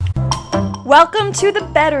Welcome to the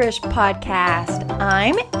Betterish Podcast.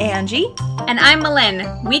 I'm Angie. And I'm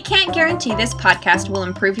Malin. We can't guarantee this podcast will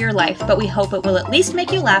improve your life, but we hope it will at least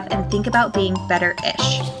make you laugh and think about being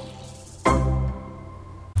better-ish.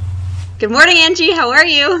 Good morning, Angie. How are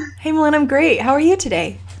you? Hey, Malin. I'm great. How are you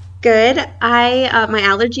today? Good. My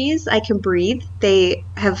allergies, I can breathe. They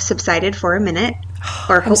have subsided for a minute.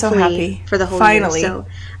 Or hopefully so happy. For the whole Finally. year. So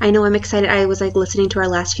I know I'm excited. I was listening to our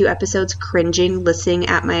last few episodes, cringing, listening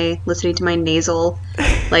to my nasal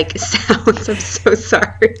sounds. I'm so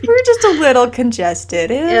sorry. We're just a little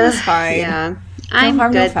congested. It was fine. Yeah. I'm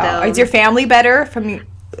good though. Is your family better from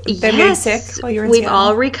being sick while you were in We've Seattle?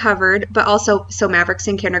 all recovered, but also, so Maverick's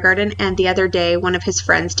in kindergarten, and the other day, one of his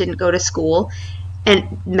friends didn't go to school,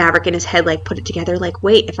 and Maverick in his head, put it together,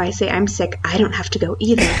 wait, if I say I'm sick, I don't have to go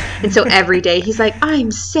either. And so every day, he's like,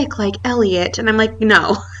 I'm sick like Elliot. And I'm like,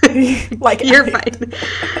 no. You're fine.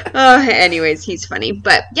 Anyways, he's funny.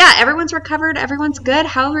 But yeah, everyone's recovered. Everyone's good.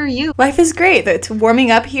 How are you? Life is great. It's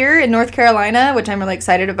warming up here in North Carolina, which I'm really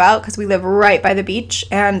excited about because we live right by the beach,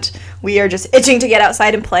 and we are just itching to get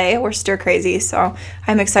outside and play. We're stir crazy, so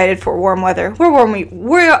I'm excited for warm weather.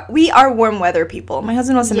 We are warm weather people. My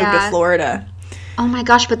husband wants to move to Florida. Oh my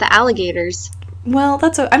gosh, but the alligators. Well,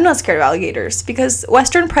 I'm not scared of alligators because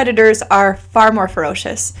Western predators are far more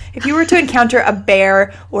ferocious. If you were to encounter a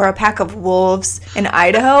bear or a pack of wolves in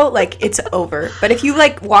Idaho, it's over. But if you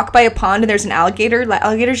walk by a pond and there's an alligator, the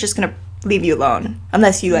alligator's just gonna leave you alone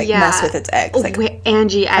unless you mess with its eggs. Wait,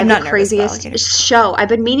 Angie, I'm the craziest show. I've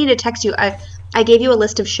been meaning to text you. I gave you a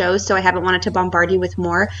list of shows, so I haven't wanted to bombard you with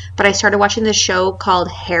more. But I started watching this show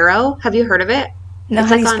called Harrow. Have you heard of it? No, it's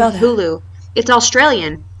how do you spell on Hulu. It's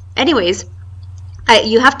Australian. Anyways,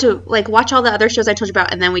 you have to watch all the other shows I told you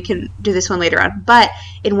about, and then we can do this one later on. But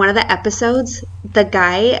in one of the episodes,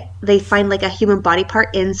 they find a human body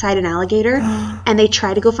part inside an alligator, and they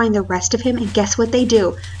try to go find the rest of him. And guess what they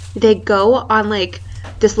do? They go on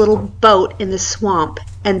this little boat in the swamp,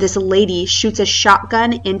 and this lady shoots a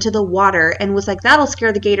shotgun into the water and was like, that'll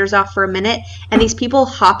scare the gators off for a minute. And these people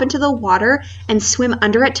hop into the water and swim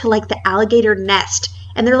under it to the alligator nest.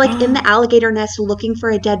 And they're in the alligator nest looking for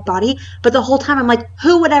a dead body. But the whole time I'm like,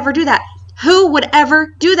 who would ever do that? Who would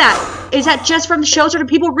ever do that? Is that just from the shows, or do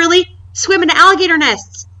people really swim into alligator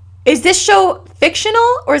nests? Is this show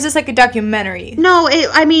fictional, or is this a documentary? No,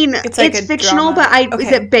 it's fictional, drama. But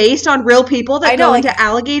is it based on real people that go into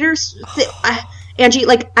alligators? Angie,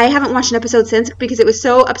 I haven't watched an episode since because it was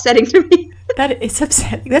so upsetting to me. That is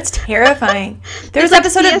upsetting. That's terrifying. There's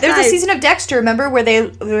a season of Dexter, remember, where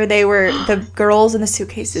they were the girls in the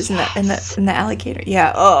suitcases in the alligator.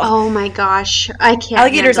 Yeah. Oh my gosh, I can't.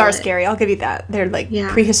 Alligators are scary. I'll give you that. They're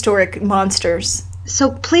prehistoric monsters.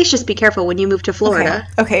 So please just be careful when you move to Florida.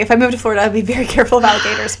 Okay, if I move to Florida, I'll be very careful of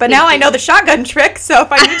alligators. But now I know the shotgun trick, so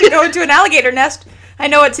if I need to go into an alligator nest, I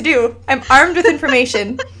know what to do. I'm armed with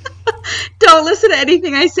information. Don't listen to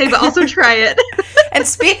anything I say, but also try it. And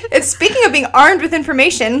speaking of being armed with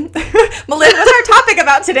information, Melinda, what's our topic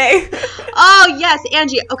about today? Oh, yes,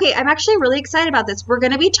 Angie. Okay, I'm actually really excited about this. We're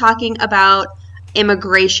going to be talking about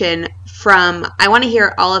immigration I want to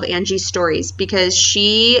hear all of Angie's stories because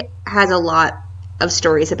she has a lot of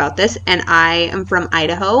stories about this, and I am from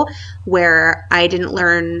Idaho, where I didn't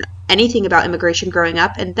learn anything about immigration growing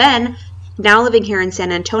up, and then now living here in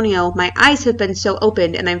San Antonio, my eyes have been so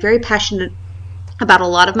opened, and I'm very passionate about a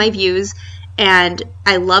lot of my views, and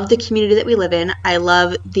I love the community that we live in. I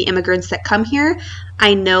love the immigrants that come here.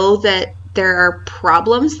 I know that there are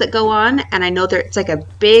problems that go on, and I know that it's a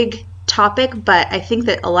big topic, but I think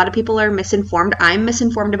that a lot of people are misinformed. I'm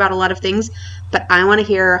misinformed about a lot of things, but I want to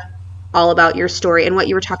hear all about your story and what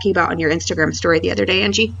you were talking about on your Instagram story the other day,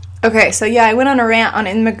 Angie. Okay, so I went on a rant on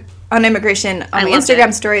immigration on my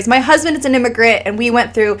Instagram stories. My husband is an immigrant, and we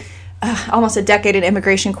went through almost a decade in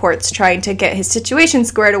immigration courts trying to get his situation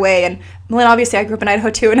squared away. And Malin, obviously, I grew up in Idaho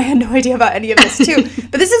too, and I had no idea about any of this too.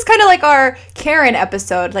 But this is kind of our Karen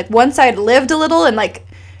episode. Once I'd lived a little, and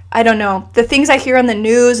I don't know, the things I hear on the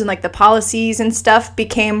news and the policies and stuff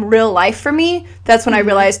became real life for me. That's when I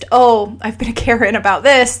realized, I've been a Karen about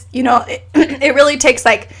this. It really takes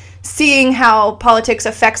seeing how politics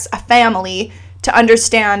affects a family to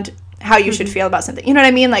understand how you should feel about something. You know what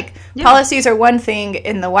I mean? Policies are one thing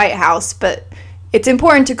in the White House, but it's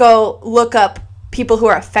important to go look up people who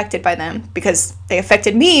are affected by them because they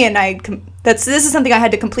affected me, and this is something I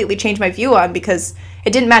had to completely change my view on because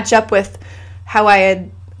it didn't match up with how I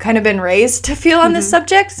had kind of been raised to feel on this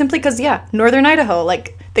subject, simply because, Northern Idaho,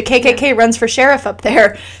 the KKK runs for sheriff up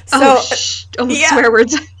there. So, swear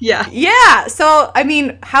words. Yeah. Yeah. So,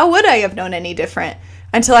 how would I have known any different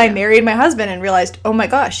until I married my husband and realized, oh my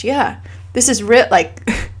gosh, this is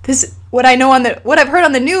what I've heard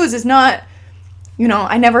on the news is not,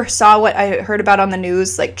 I never saw what I heard about on the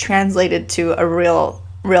news like translated to a real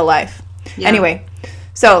life. Yeah. Anyway,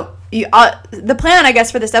 so the plan, I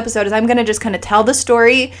guess, for this episode is I'm going to just kind of tell the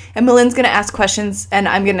story, and Malin's going to ask questions, and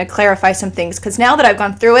I'm going to clarify some things, because now that I've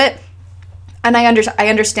gone through it, and I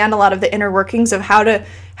understand a lot of the inner workings of how to,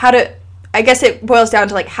 I guess it boils down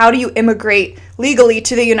to, like, how do you immigrate legally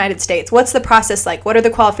to the United States? What's the process like? What are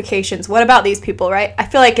the qualifications? What about these people, right? I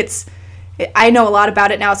feel like I know a lot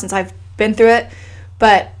about it now since I've been through it,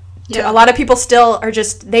 but a lot of people still are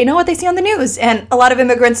they know what they see on the news, and a lot of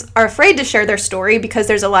immigrants are afraid to share their story because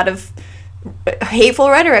there's a lot of hateful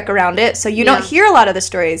rhetoric around it, so you don't hear a lot of the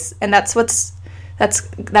stories, and that's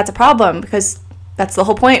a problem, because that's the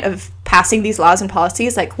whole point of passing these laws and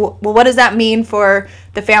policies. Like, well, what does that mean for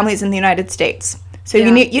the families in the United States? So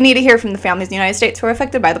you need to hear from the families in the United States who are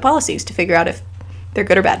affected by the policies to figure out if they're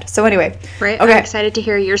good or bad. So anyway. Right. Okay. I'm excited to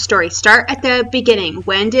hear your story. Start at the beginning.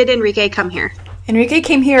 When did Enrique come here? Enrique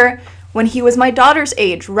came here when he was my daughter's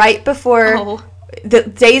age, right before, the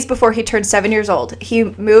days before he turned 7 years old. He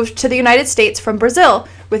moved to the United States from Brazil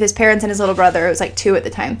with his parents and his little brother. It was like 2 at the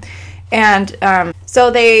time. And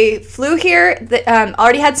so they flew here,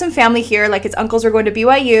 already had some family here, like his uncles were going to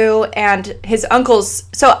BYU, and his uncles,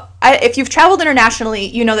 if you've traveled internationally,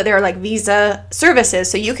 you know that there are like visa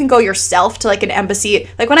services, so you can go yourself to like an embassy.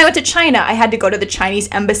 Like when I went to China, I had to go to the Chinese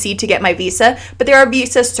embassy to get my visa, but there are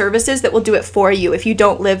visa services that will do it for you if you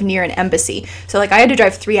don't live near an embassy. So like I had to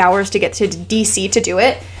drive 3 hours to get to DC to do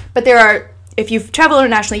it, but if you've traveled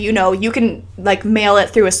internationally, you can like mail it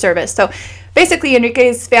through a service. So basically,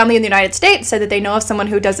 Enrique's family in the United States said that they know of someone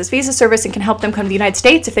who does this visa service and can help them come to the United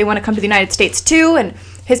States if they want to come to the United States too. And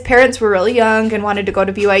his parents were really young and wanted to go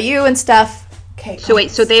to BYU and stuff. Okay.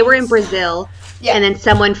 So they were in Brazil, and then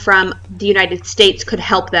someone from the United States could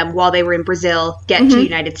help them while they were in Brazil get to the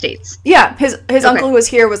United States. Yeah, his uncle who was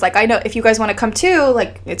here was like, I know if you guys want to come too,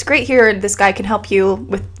 like it's great here, and this guy can help you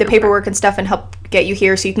with the paperwork and stuff and help get you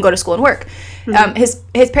here so you can go to school and work.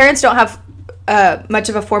 His parents don't have much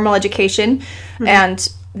of a formal education,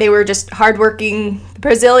 and they were just hardworking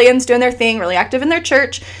Brazilians doing their thing, really active in their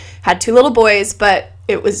church, had 2 little boys, but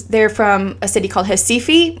they're from a city called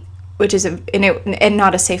Recife, which is and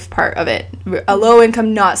not a safe part of it, a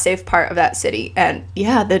low-income, not safe part of that city. And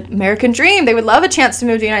the American dream, they would love a chance to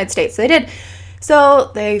move to the United States. They did.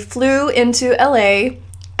 So they flew into LA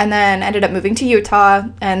and then ended up moving to Utah,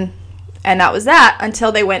 and that was that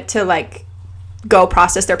until they went to like go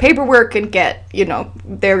process their paperwork and get,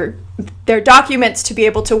 their documents to be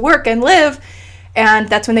able to work and live. And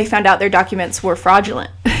that's when they found out their documents were fraudulent.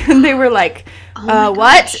 And they were like,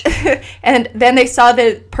 what? And then they saw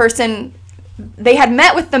the person, they had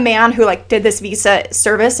met with the man who like did this visa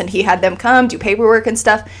service, and he had them come do paperwork and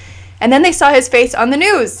stuff. And then they saw his face on the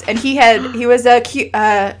news, and he was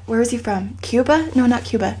where was he from? Cuba? No, not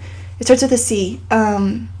Cuba. It starts with a C.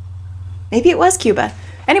 Maybe it was Cuba.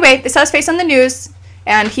 Anyway, they saw his face on the news,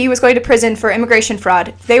 and he was going to prison for immigration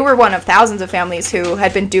fraud. They were one of thousands of families who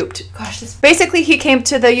had been duped. Basically, he came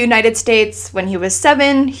to the United States when he was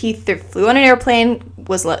 7. He flew on an airplane,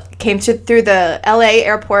 came through the LA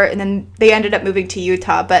airport, and then they ended up moving to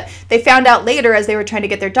Utah. But they found out later, as they were trying to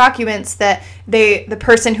get their documents, that the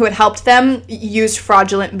person who had helped them used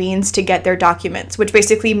fraudulent means to get their documents, which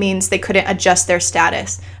basically means they couldn't adjust their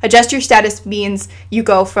status. Adjust your status means you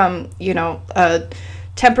go from, a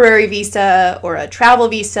temporary visa or a travel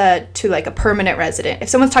visa to like a permanent resident. If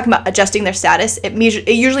someone's talking about adjusting their status, it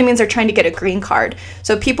usually means they're trying to get a green card.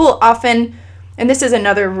 So people often, and this is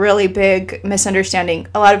another really big misunderstanding,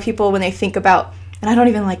 a lot of people when they think about, and I don't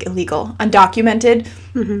even like illegal, undocumented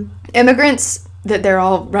immigrants, that they're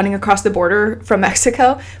all running across the border from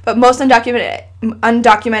Mexico, but most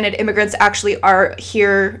undocumented immigrants actually are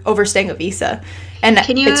here overstaying a visa. And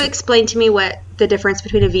can you explain to me what the difference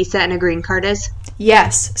between a visa and a green card is?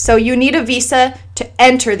 Yes. So you need a visa to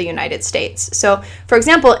enter the United States. So, for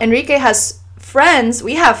example, Enrique has friends,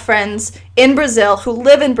 we have friends in Brazil who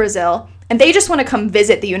live in Brazil, and they just want to come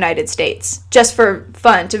visit the United States just for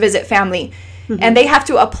fun, to visit family. And they have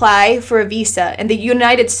to apply for a visa, and the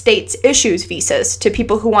United States issues visas to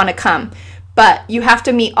people who want to come. But you have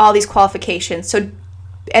to meet all these qualifications. So,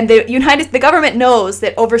 and the government knows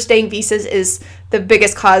that overstaying visas is the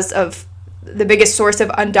biggest source of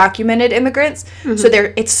undocumented immigrants. So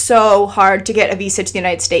it's so hard to get a visa to the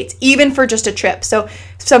United States, even for just a trip. So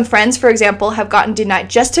some friends, for example, have gotten denied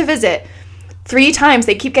just to visit. 3 times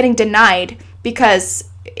they keep getting denied because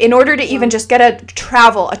in order to even just get a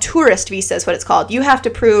tourist visa is what it's called, you have to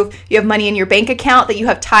prove you have money in your bank account, that you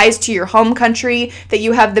have ties to your home country, that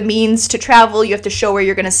you have the means to travel. You have to show where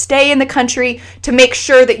you're going to stay in the country to make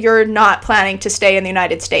sure that you're not planning to stay in the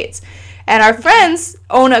United States. And our friends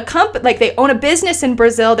own a company, like they own a business in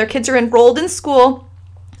Brazil. Their kids are enrolled in school.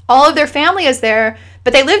 All of their family is there,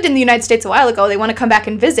 but they lived in the United States a while ago. They want to come back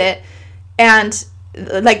and visit. And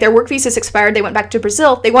like their work visas expired, they went back to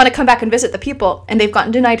Brazil. They want to come back and visit the people, and they've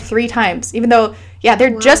gotten denied 3 times, even though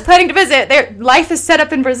they're just planning to visit. Their life is set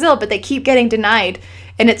up in Brazil, but they keep getting denied,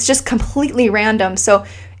 and it's just completely random. So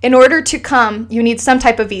in order to come, you need some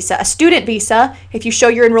type of visa. A student visa, if you show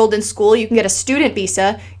you're enrolled in school, you can get a student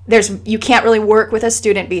visa. You can't really work with a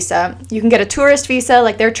student visa. You can get a tourist visa,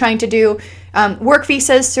 like they're trying to do. Work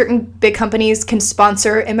visas, certain big companies can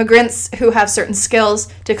sponsor immigrants who have certain skills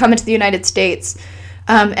to come into the United States.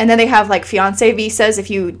 And then they have like fiancé visas. If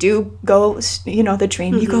you do go, the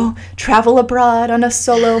dream, you go travel abroad on a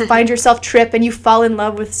solo, find yourself trip, and you fall in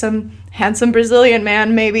love with some handsome Brazilian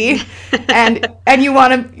man maybe, and you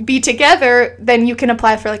want to be together, then you can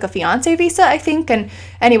apply for like a fiancé visa, I think. And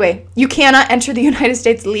anyway, you cannot enter the United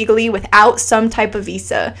States legally without some type of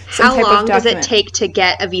visa. How long does it take to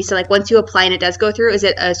get a visa? Like once you apply and it does go through, is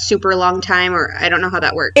it a super long time, or I don't know how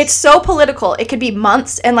that works? It's so political. It could be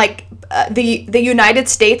months, and like the United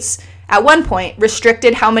States at one point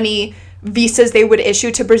restricted how many visas they would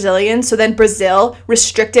issue to Brazilians. So then Brazil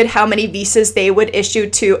restricted how many visas they would issue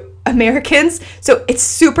to Americans. So it's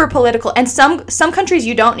super political. And some countries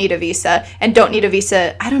you don't need a visa and don't need a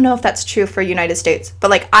visa. I don't know if that's true for United States,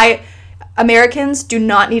 but like Americans do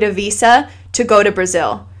not need a visa to go to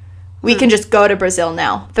Brazil. We can just go to Brazil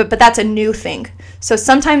now, but that's a new thing. So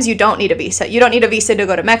sometimes you don't need a visa. You don't need a visa to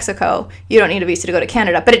go to Mexico. You don't need a visa to go to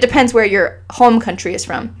Canada, but it depends where your home country is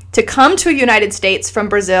from. To come to the United States from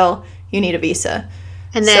Brazil, you need a visa.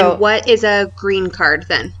 And then what is a green card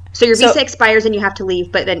then? So your visa expires and you have to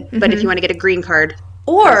leave, but if you want to get a green card,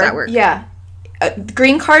 how does that work? Yeah.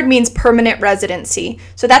 Green card means permanent residency.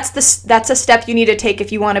 So that's a step you need to take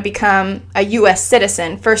if you want to become a U.S.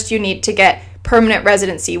 citizen. First, you need to get permanent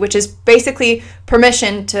residency, which is basically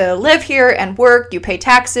permission to live here and work. You pay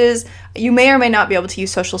taxes. You may or may not be able to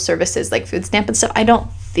use social services like food stamp and stuff. I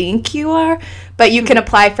don't think you are, but you can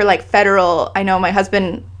apply for like federal. I know my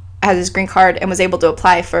husband has his green card and was able to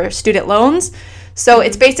apply for student loans. So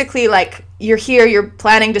it's basically like you're here, you're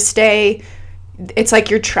planning to stay. It's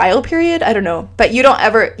like your trial period. I don't know. But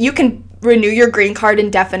you can renew your green card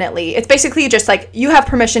indefinitely. It's basically just like you have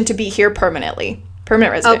permission to be here permanently.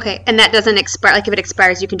 Permanent resident. Okay. And that doesn't expire. Like if it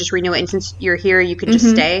expires, you can just renew it. And since you're here, you can just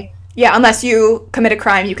stay? Yeah, unless you commit a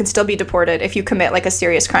crime, you can still be deported if you commit like a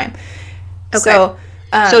serious crime. Okay.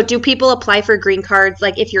 So do people apply for green cards?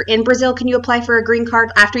 Like if you're in Brazil, can you apply for a green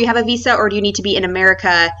card after you have a visa, or do you need to be in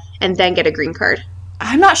America and then get a green card?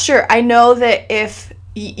 I'm not sure. I know that if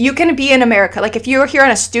you can be in America, like if you're here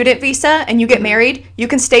on a student visa and you get married, you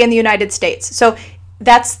can stay in the United States. So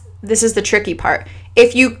this is the tricky part.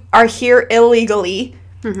 If you are here illegally,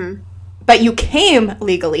 but you came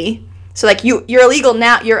legally, so like you're illegal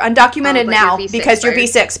now, you're undocumented now because your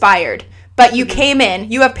visa expired. But you came in,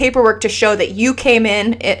 you have paperwork to show that you came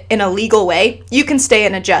in a legal way, you can stay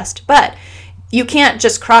and adjust. But you can't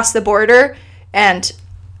just cross the border and,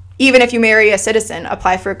 even if you marry a citizen,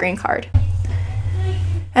 apply for a green card.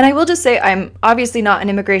 And I will just say, I'm obviously not an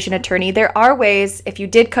immigration attorney. There are ways, if you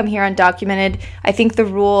did come here undocumented, I think the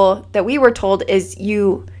rule that we were told is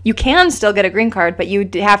you can still get a green card, but you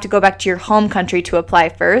have to go back to your home country to apply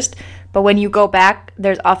first. But when you go back,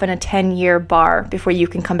 there's often a 10-year bar before you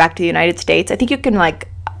can come back to the United States. I think you can like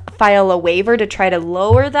file a waiver to try to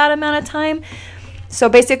lower that amount of time. So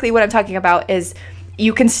basically what I'm talking about is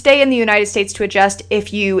you can stay in the United States to adjust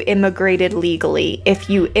if you immigrated legally. If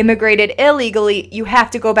you immigrated illegally, you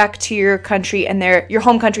have to go back to your country and your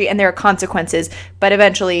home country, and there are consequences. But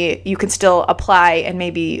eventually you can still apply, and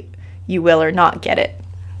maybe you will or not get it.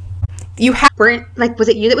 Was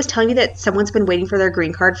it you that was telling me that someone's been waiting for their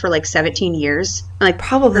green card for like 17 years? Like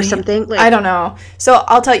probably. Or something? Like, I don't know. So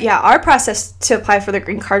I'll tell you, our process to apply for the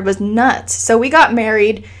green card was nuts. So we got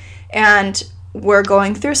married and we're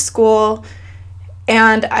going through school,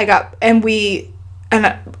 and Enrique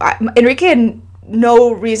had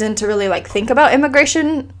no reason to really like think about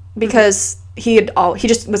immigration because he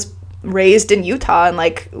just was raised in Utah and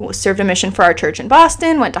like served a mission for our church in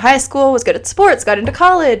Boston, went to high school, was good at sports, got into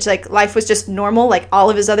college. Like life was just normal, like all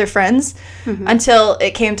of his other friends, until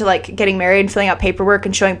it came to like getting married and filling out paperwork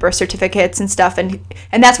and showing birth certificates and stuff. And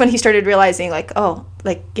that's when he started realizing like, oh,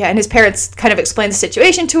 like, yeah. And his parents kind of explained the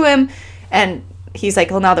situation to him, and he's like,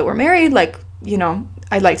 well, now that we're married, like,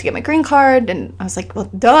 I'd like to get my green card. And I was like, well,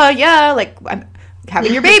 duh, yeah, like, I'm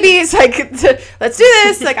having your babies, like, let's do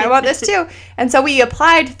this, like, I want this too. And so we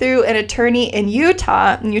applied through an attorney in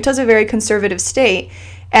Utah, and Utah's a very conservative state,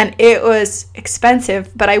 and it was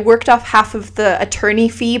expensive, but I worked off half of the attorney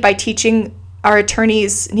fee by teaching our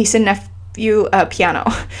attorney's niece and nephew piano,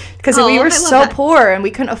 because we were so poor and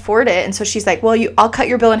we couldn't afford it. And so she's like, well, I'll cut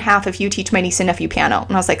your bill in half if you teach my niece and nephew piano.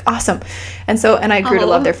 And I was like, awesome. And I grew to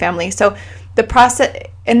love their family. So the process,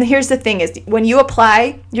 and here's the thing, is when you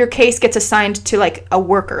apply, your case gets assigned to like a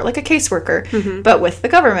worker, like a caseworker, but with the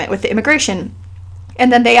government, with the immigration.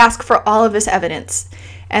 And then they ask for all of this evidence.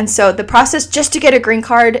 And so the process just to get a green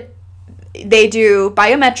card, they do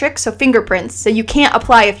biometrics, so fingerprints. So you can't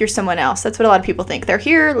apply if you're someone else. That's what a lot of people think. They're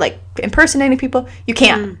here, like, impersonating people. You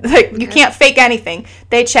can't. You can't fake anything.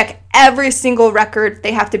 They check every single record.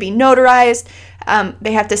 They have to be notarized.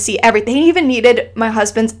 They have to see everything. They even needed my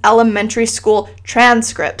husband's elementary school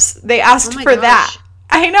transcripts. They asked for that.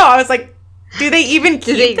 I know. I was like, do they even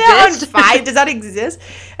keep that on file? Does that exist?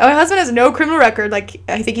 And my husband has no criminal record. Like,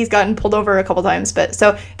 I think he's gotten pulled over a couple times. But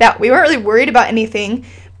so that we weren't really worried about anything.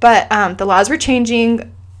 But the laws were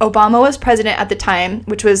changing. Obama was president at the time,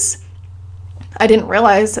 which was, I didn't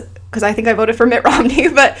realize, because I think I voted for Mitt Romney,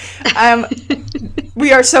 but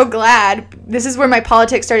we are so glad. This is where my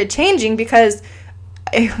politics started changing, because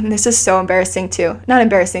this is so embarrassing too. Not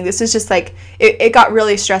embarrassing. This is just like, it got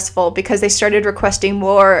really stressful because they started requesting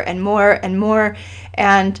more and more and more.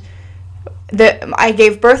 And I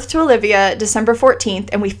gave birth to Olivia December 14th,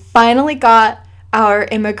 and we finally got our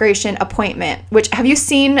immigration appointment. Which, have you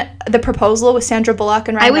seen The Proposal with Sandra Bullock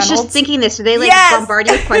and Ryan Reynolds? I was just thinking this. Do they bombard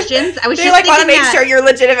you with questions? I was they just want to make sure you're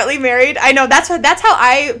legitimately married. I know, that's how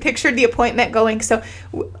I pictured the appointment going. So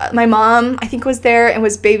my mom, I think, was there and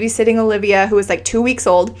was babysitting Olivia, who was like 2 weeks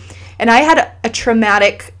old, and I had a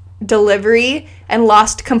traumatic delivery and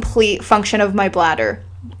lost complete function of my bladder.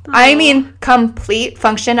 Aww. I mean, complete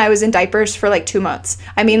function. I was in diapers for like 2 months.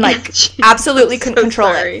 I mean, like, absolutely couldn't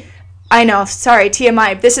control it. I know, sorry,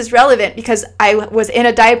 TMI. This is relevant because I was in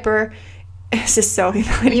a diaper. This is so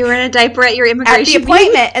funny. You were in a diaper at your immigration at the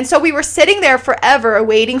appointment. And so we were sitting there forever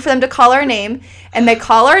waiting for them to call our name. And they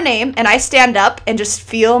call our name, and I stand up and just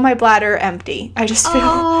feel my bladder empty. I just feel...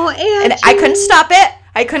 Oh, Angie. And I couldn't stop it.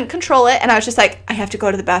 I couldn't control it. And I was just like, I have to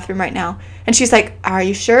go to the bathroom right now. And she's like, are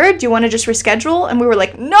you sure? Do you want to just reschedule? And we were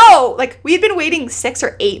like, no! Like, we had been waiting 6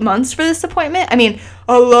 or 8 months for this appointment. I mean,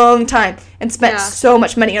 a long time. And spent so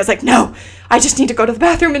much money. I was like, no, I just need to go to the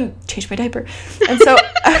bathroom and change my diaper. And so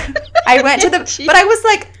I went to the... But I was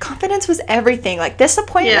like, confidence was everything. Like, this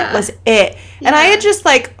appointment was it. And I had just,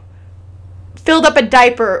 like, filled up a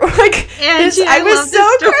diaper. Like, Angie, I was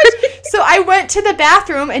so crushed. So I went to the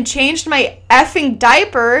bathroom and changed my effing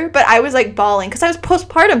diaper, but I was like bawling because I was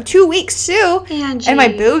postpartum 2 weeks too. Angie, and my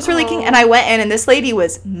boobs were leaking, and I went in, and this lady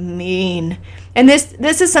was mean. And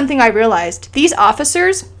this is something I realized. These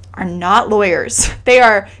officers are not lawyers. They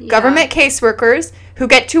are government caseworkers who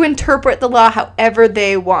get to interpret the law however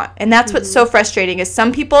they want. And that's what's so frustrating, is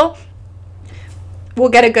some people will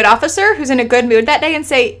get a good officer who's in a good mood that day and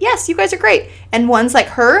say, yes, you guys are great. And ones like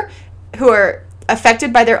her, who are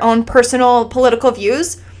affected by their own personal political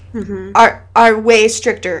views, are way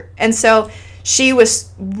stricter. And so she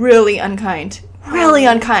was really unkind.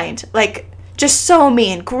 Like, just so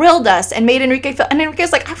mean. Grilled us and made Enrique feel... And Enrique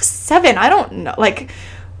was like, I was 7. I don't know. Like...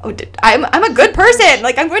 I'm a good person.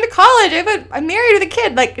 Like, I'm going to college. I'm married with a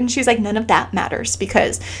kid. Like, and she's like, none of that matters,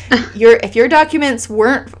 because if your documents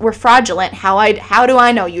were fraudulent, how do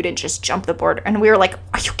I know you didn't just jump the border? And we were like,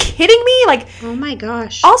 are you kidding me? Like, oh my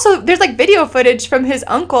gosh. Also, there's like video footage from his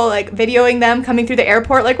uncle, like videoing them coming through the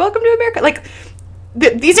airport, like, welcome to America. Like,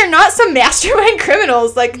 these are not some mastermind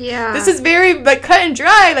criminals. Like, this is very like cut and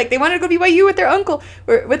dry. Like, they wanted to go BYU with their uncle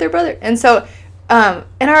or with their brother, and so.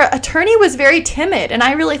 And our attorney was very timid, and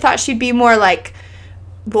I really thought she'd be more like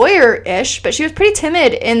lawyer-ish, but she was pretty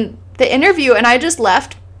timid in the interview, and I just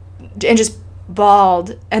left and just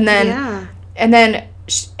bawled. And then, and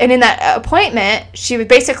in that appointment, she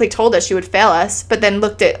basically told us she would fail us, but then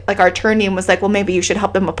looked at like our attorney and was like, well, maybe you should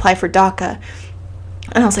help them apply for DACA.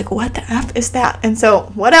 And I was like, what the F is that? And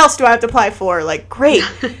so, what else do I have to apply for? Like, great.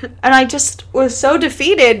 And I just was so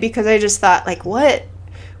defeated because I just thought, like, what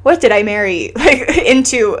did I marry, like,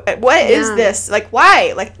 into? What is this? Like,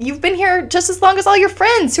 why? Like, you've been here just as long as all your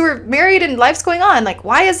friends who are married and life's going on. Like,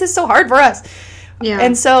 why is this so hard for us? Yeah.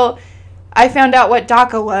 And so I found out what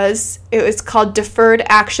DACA was. It was called Deferred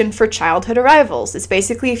Action for Childhood Arrivals. It's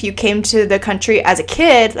basically if you came to the country as a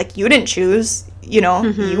kid, like, you didn't choose, you know,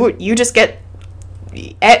 you just get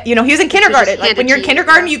he was in kindergarten. Like, when you're in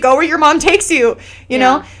kindergarten, you go where your mom takes you, you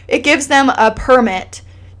know? It gives them a permit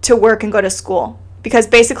to work and go to school. Because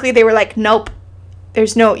basically they were like, nope,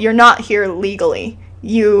 you're not here legally.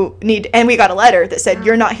 And we got a letter that said,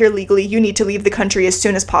 you're not here legally. You need to leave the country as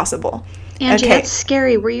soon as possible. Angie, that's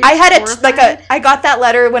scary. Were you I got that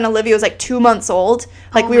letter when Olivia was like 2 months old.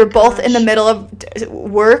 Like, we were both in the middle of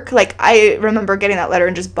work. Like, I remember getting that letter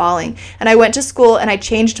and just bawling. And I went to school and I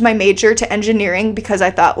changed my major to engineering because I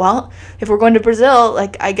thought, well, if we're going to Brazil,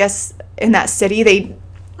 like, I guess in that city they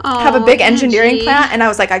have a big engineering plant. And I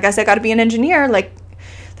was like, I guess I got to be an engineer. Like,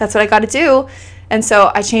 that's what I got to do. And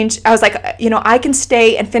so I was like, I can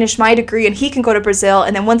stay and finish my degree and he can go to Brazil.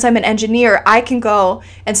 And then once I'm an engineer, I can go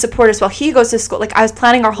and support us while he goes to school. Like, I was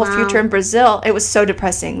planning our whole future in Brazil. It was so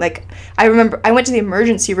depressing. Like, I remember I went to the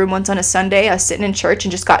emergency room once on a Sunday. I was sitting in church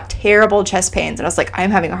and just got terrible chest pains. And I was like,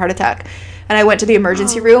 I'm having a heart attack. And I went to the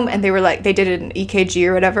emergency room and they were like, they did an EKG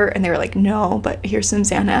or whatever. And they were like, no, but here's some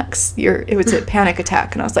Xanax. It was a panic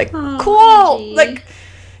attack. And I was like, cool. Gee. Like,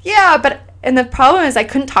 yeah, but... And the problem is I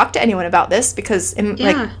couldn't talk to anyone about this because,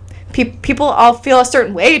 people all feel a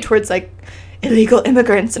certain way towards, like, illegal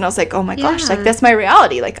immigrants. And I was like, oh, my gosh, like, that's my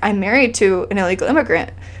reality. Like, I'm married to an illegal immigrant.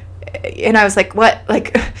 And I was like, what?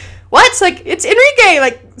 Like, what? Like, it's Enrique,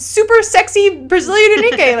 like, super sexy Brazilian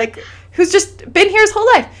Enrique, like, who's just been here his whole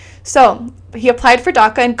life. So he applied for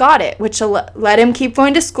DACA and got it, which let him keep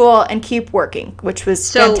going to school and keep working, which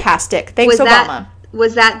was fantastic. Thanks, Obama.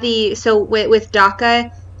 Was that with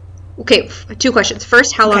DACA... Okay, 2 questions.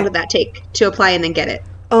 First, how long did that take to apply and then get it?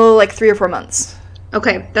 Oh, like 3 or 4 months.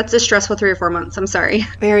 Okay, that's a stressful 3 or 4 months. I'm sorry.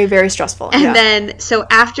 Very, very stressful. And then, so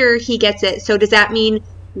after he gets it, so does that mean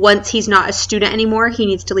once he's not a student anymore, he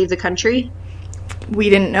needs to leave the country? We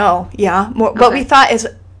didn't know, yeah. What we thought is,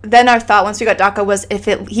 then our thought once we got DACA was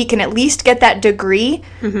he can at least get that degree,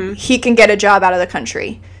 he can get a job out of the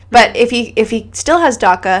country. But if he still has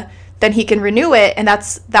DACA, then he can renew it, and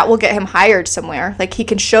that will get him hired somewhere. Like, he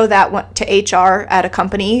can show that to HR at a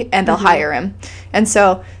company, and they'll hire him. And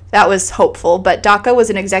so that was hopeful. But DACA was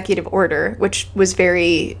an executive order, which was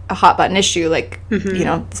a hot-button issue. Like,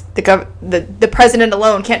 the president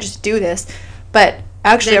alone can't just do this. But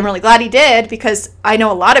actually, I'm really glad he did, because I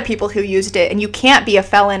know a lot of people who used it, and you can't be a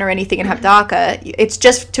felon or anything and have DACA. It's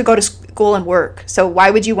just to go to school and work. So why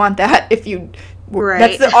would you want that if you...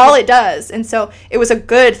 Right. That's all it does. And so it was a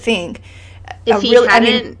good thing. If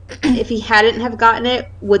he hadn't have gotten it,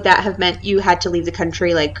 would that have meant you had to leave the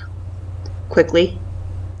country, like, quickly?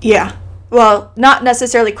 Yeah. Well, not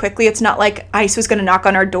necessarily quickly. It's not like ICE was going to knock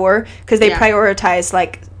on our door, because they prioritize,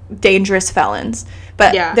 like, dangerous felons.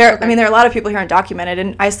 But there are a lot of people here undocumented,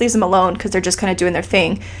 and ICE leaves them alone because they're just kind of doing their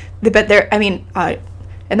thing. But and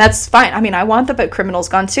that's fine. I mean, I want the criminals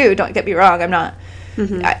gone too. Don't get me wrong. I'm not...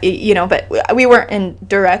 but we weren't in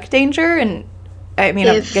direct danger, and I'm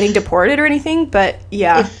getting deported or anything, but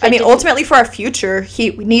ultimately for our future,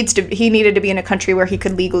 he needed to be in a country where he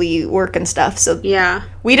could legally work and stuff. So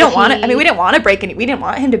we didn't want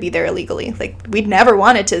him to be there illegally. Like, we'd never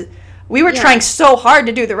wanted to. We were trying so hard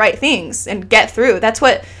to do the right things and get through. That's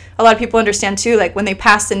what a lot of people understand too. Like, when they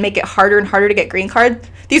pass and make it harder and harder to get green card,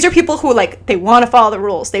 these are people who, like, they want to follow the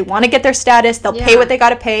rules. They want to get their status. They'll pay what they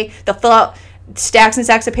got to pay. They'll fill out stacks and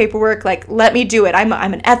stacks of paperwork. Like, let me do it. I'm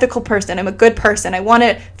an ethical person. I'm a good person. I want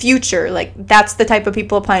a future. Like, that's the type of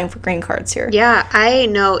people applying for green cards here. Yeah, I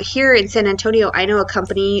know here in San Antonio, I know a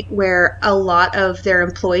company where a lot of their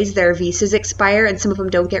employees, their visas expire and some of them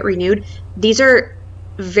don't get renewed. These are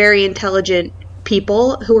very intelligent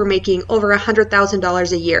people who are making over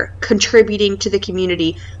 $100,000 a year, contributing to the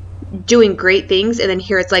community, doing great things. And then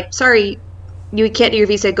here it's like, sorry, you can't do your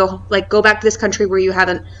visa. Go back to this country where you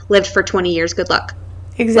haven't lived for 20 years. Good luck.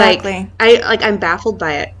 Exactly. I'm baffled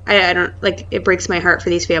by it. I don't, like, it breaks my heart for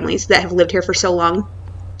these families that have lived here for so long,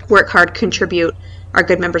 work hard, contribute, are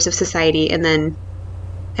good members of society, and then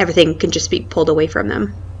everything can just be pulled away from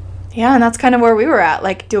them. Yeah, and that's kind of where we were at.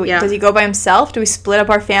 Like, does he go by himself? Do we split up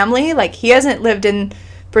our family? Like, he hasn't lived in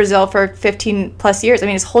Brazil for 15 plus years. I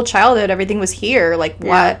mean, his whole childhood, everything was here. Like,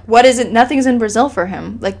 what is it? Nothing's in Brazil for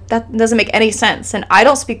him. Like, that doesn't make any sense. And I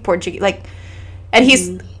don't speak Portuguese. Like, and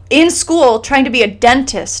he's in school trying to be a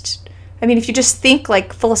dentist. I mean, if you just think,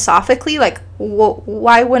 like, philosophically, like,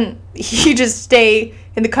 why wouldn't he just stay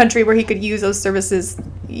in the country where he could use those services?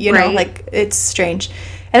 You know, like, it's strange.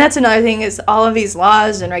 And that's another thing, is all of these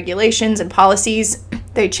laws and regulations and policies,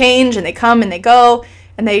 they change and they come and they go,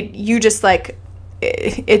 and you just, like,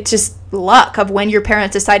 it's just luck of when your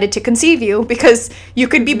parents decided to conceive you, because you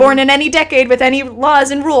could be born in any decade with any laws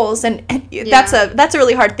and rules. And that's a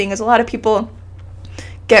really hard thing, is a lot of people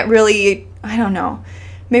get really, I don't know,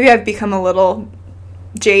 maybe I've become a little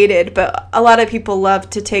jaded, but a lot of people love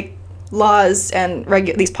to take laws and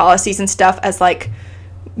these policies and stuff as like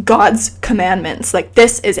God's commandments. Like,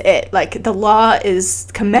 this is it. Like, the law is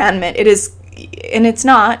commandment. It is, and it's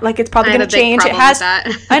not. Like, it's probably going to change. It has.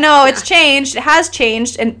 I know it's changed. It has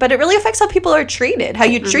changed, but it really affects how people are treated, how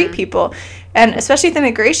you treat people, and especially with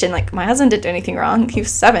immigration. Like, my husband didn't do anything wrong. He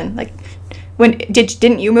was 7. Like,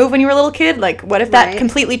 didn't you move when you were a little kid? Like, what if that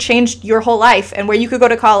completely changed your whole life and where you could go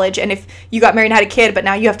to college, and if you got married and had a kid, but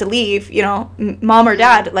now you have to leave, you know, mom or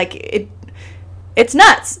dad, like, it's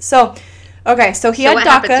nuts. So, okay, so he had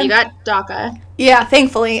DACA. So you got DACA. Yeah,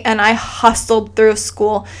 thankfully, and I hustled through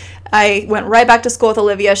school. I went right back to school with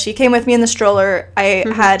Olivia. She came with me in the stroller.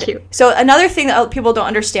 Cute. So another thing that people don't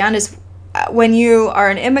understand is when you are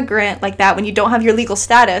an immigrant like that, when you don't have your legal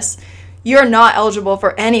status, you're not eligible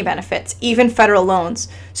for any benefits, even federal loans.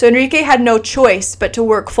 So Enrique had no choice but to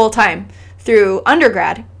work full-time through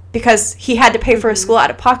undergrad because he had to pay for his school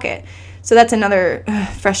out of pocket. So that's another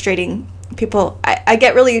frustrating people. I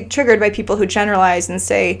get really triggered by people who generalize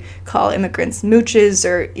and call immigrants mooches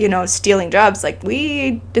or, you know, stealing jobs. Like,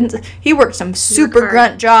 he worked some super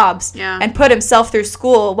grunt jobs and put himself through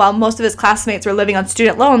school while most of his classmates were living on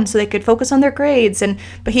student loans so they could focus on their grades.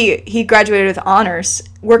 But he graduated with honors,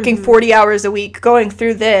 working 40 hours a week, going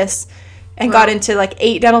through this, and got into like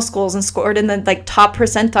 8 dental schools and scored in the like top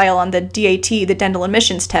percentile on the DAT, the dental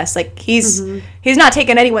admissions test. Like, he's not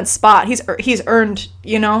taking anyone's spot. He's earned,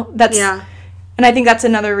 you know, and I think that's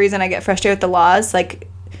another reason I get frustrated with the laws. Like,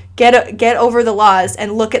 get over the laws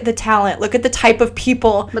and look at the talent, look at the type of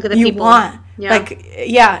people want. Like,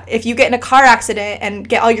 if you get in a car accident and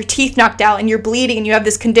get all your teeth knocked out and you're bleeding and you have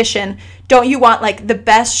this condition, don't you want like the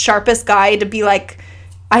best, sharpest guy to be like,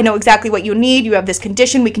 I know exactly what you need. You have this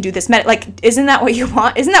condition. We can do this. Like, isn't that what you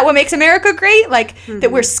want? Isn't that what makes America great? Like, that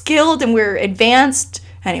we're skilled and we're advanced.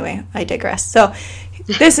 Anyway, I digress. So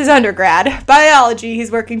this is undergrad biology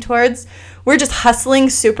he's working towards. We're just hustling,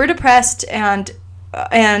 super depressed, and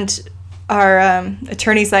our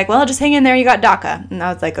attorney's like, well, just hang in there. You got DACA. And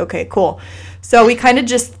I was like, okay, cool. So we kind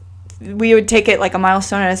of we would take it like a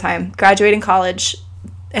milestone at a time, graduating college,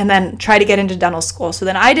 and then try to get into dental school. So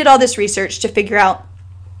then I did all this research to figure out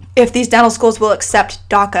if these dental schools will accept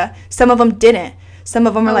DACA. Some of them didn't. Some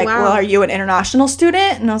of them are well, are you an international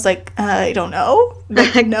student? And I was like, I don't know.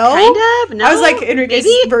 Like, no. Kind of? No. I was like Enrique's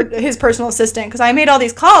his personal assistant because I made all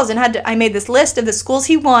these calls and I made this list of the schools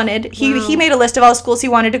he wanted. He made a list of all the schools he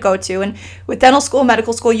wanted to go to. And with dental school,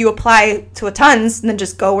 medical school, you apply to a tons and then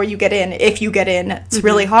just go where you get in. If you get in, it's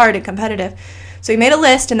really hard and competitive. So he made a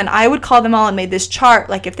list, and then I would call them all and made this chart,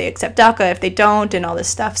 like if they accept DACA, if they don't, and all this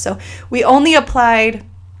stuff. So we only applied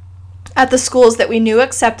at the schools that we knew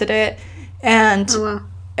accepted it, and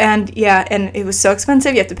it was so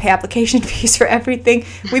expensive. You have to pay application fees for everything.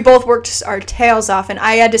 We both worked our tails off, and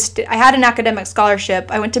I had I had an academic scholarship.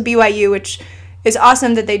 I went to BYU, which is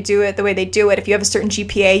awesome that they do it the way they do it. If you have a certain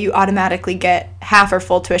GPA, you automatically get half or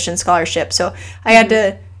full tuition scholarship. So I had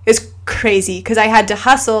to. It's crazy because I had to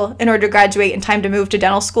hustle in order to graduate in time to move to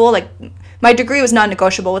dental school. Like, my degree was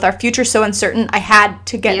non-negotiable. With our future so uncertain, I had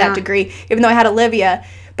to get that degree, even though I had Olivia.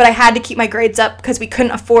 But I had to keep my grades up because we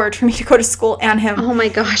couldn't afford for me to go to school and him. Oh my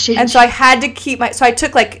gosh. And so I had to keep so I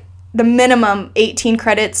took like the minimum 18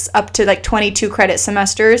 credits up to like 22 credit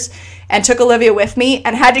semesters and took Olivia with me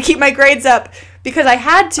and had to keep my grades up because I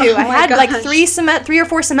had to. I had like 3 or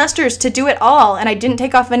 4 semesters to do it all, and I didn't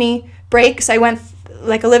take off any breaks. I went,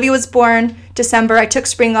 like, Olivia was born December. I took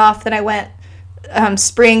spring off. Then I went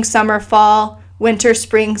spring, summer, fall, winter,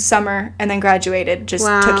 spring, summer, and then graduated. Just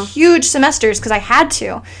took huge semesters because I had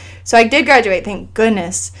to. So I did graduate, thank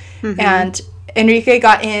goodness. And Enrique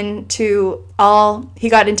got into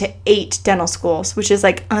 8 dental schools, which is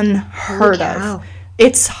like unheard of.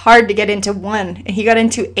 It's hard to get into one, and he got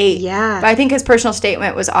into 8. Yeah. But I think his personal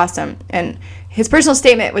statement was awesome. And his personal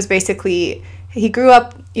statement was basically, he grew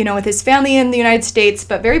up, you know, with his family in the United States,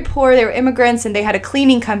 but very poor. They were immigrants, and they had a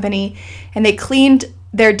cleaning company, and they cleaned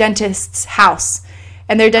their dentist's house.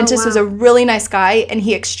 And their dentist was a really nice guy, and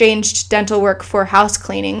he exchanged dental work for house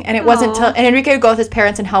cleaning. And it wasn't and Enrique would go with his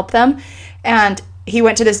parents and help them. And he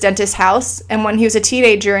went to this dentist's house, and when he was a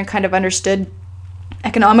teenager and kind of understood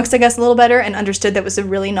economics, I guess, a little better, and understood that was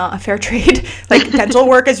really not a fair trade. Like, dental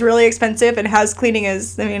work is really expensive, and house cleaning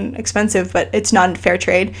is, expensive, but it's not a fair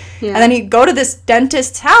trade. Yeah. And then he'd go to this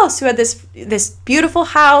dentist's house who had this beautiful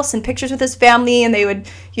house and pictures with his family, and they would,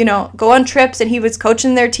 you know, go on trips, and he was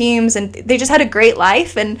coaching their teams, and they just had a great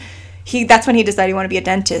life. And that's when he decided he wanted to be a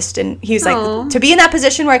dentist. And he was like, to be in that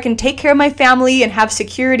position where I can take care of my family and have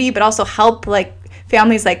security, but also help, like,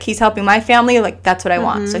 family's like, he's helping my family, like, that's what I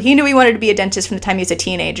want. So he knew he wanted to be a dentist from the time he was a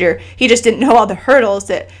teenager. He just didn't know all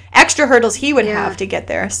the extra hurdles he would have to get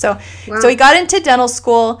there. So he got into dental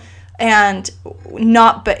school, and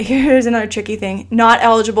but here's another tricky thing, not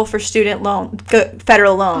eligible for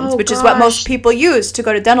federal loans, which is what most people use to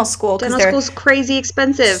go to dental school. Dental school's crazy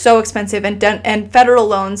expensive. So expensive. And federal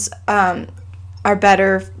loans are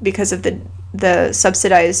better because of they're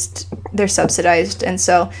subsidized. And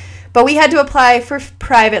so, but we had to apply for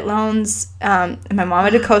private loans, and my mom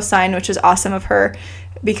had to co-sign, which was awesome of her,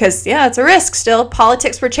 because it's a risk still.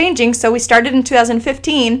 Politics were changing. So we started in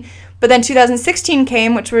 2015, but then 2016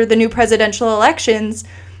 came, which were the new presidential elections,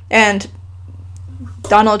 and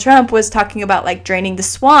Donald Trump was talking about like draining the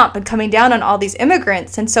swamp and coming down on all these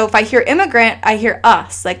immigrants. And so if I hear immigrant, I hear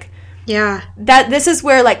us. Like, this is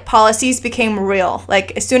where like policies became real.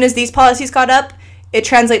 Like, as soon as these policies got up, it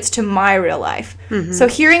translates to my real life. So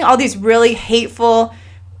hearing all these really hateful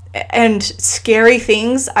and scary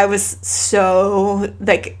things, I was so,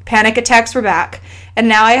 like, panic attacks were back. And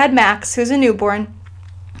now I had Max, who's a newborn.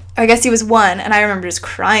 I guess he was 1, and I remember just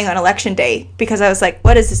crying on election day because I was like,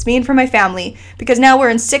 what does this mean for my family? Because now we're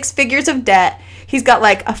in 6 figures of debt. He's got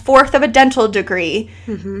like a fourth of a dental degree,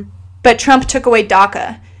 but Trump took away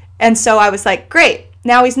DACA. And so I was like, great.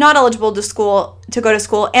 Now he's not eligible to go to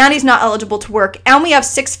school, and he's not eligible to work, and we have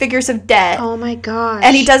 6 figures of debt. Oh my gosh.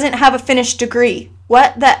 And he doesn't have a finished degree.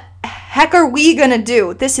 What the heck are we going to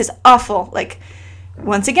do? This is awful. Like,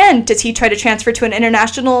 once again, does he try to transfer to an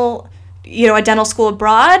international, a dental school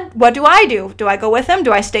abroad? What do I do? Do I go with him?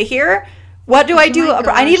 Do I stay here? What do I do?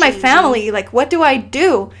 I need my family. Like, what do I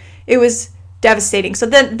do? It was devastating. So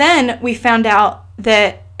then we found out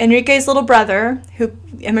that Enrique's little brother, who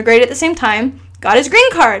immigrated at the same time, got his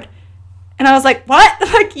green card. And I was like, what?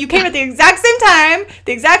 Like, you came at the exact same time,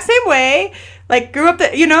 the exact same way, like, grew up,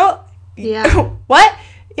 Yeah. What?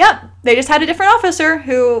 Yep. They just had a different officer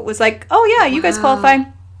who was like, oh, yeah, you guys qualify.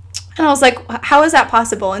 And I was like, how is that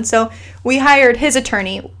possible? And so we hired his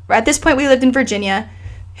attorney. At this point, we lived in Virginia.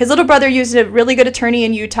 His little brother used a really good attorney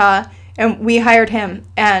in Utah, and we hired him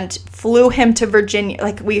and flew him to Virginia.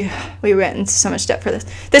 Like, we went into so much debt for this.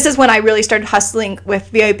 This is when I really started hustling with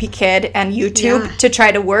VIP Kid and YouTube to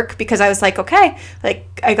try to work, because I was like, okay, like,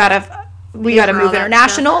 we got to move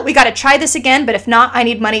international. We got to try this again. But if not, I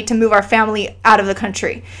need money to move our family out of the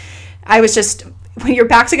country. I was just, when your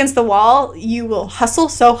back's against the wall, you will hustle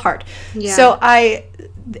so hard. Yeah. So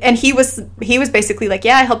he was basically like,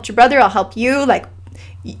 yeah, I helped your brother. I'll help you. Like,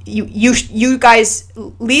 you guys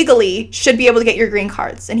legally should be able to get your green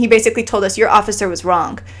cards. And he basically told us, your officer was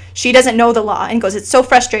wrong. She doesn't know the law. And goes, it's so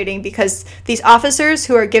frustrating because these officers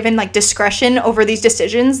who are given like discretion over these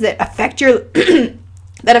decisions that affect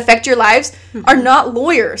your lives are not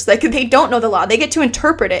lawyers. Like, they don't know the law. They get to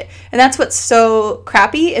interpret it. And that's what's so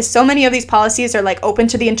crappy, is so many of these policies are like open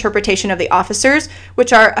to the interpretation of the officers,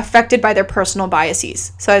 which are affected by their personal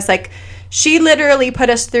biases. So I was like, she literally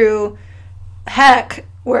put us through heck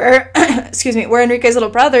where Enrique's little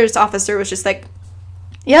brother's officer was just like,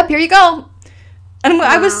 yep, here you go. And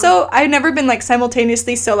wow. I've never been like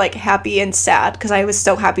simultaneously so like happy and sad, because I was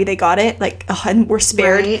so happy they got it. Like, and we're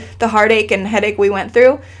spared the heartache and headache we went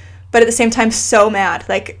through. But at the same time, so mad.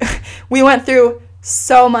 Like, we went through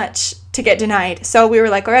so much to get denied. So we were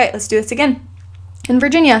like, all right, let's do this again in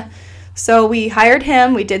Virginia. So we hired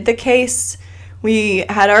him. We did the case. We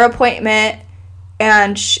had our appointment.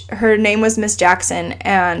 And her name was Miss Jackson.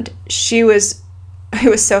 And it was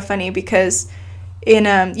so funny because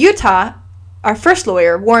in Utah, our first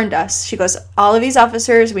lawyer warned us. She goes, all of these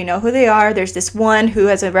officers, we know who they are. There's this one who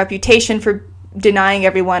has a reputation for denying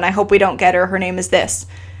everyone. I hope we don't get her. Her name is this.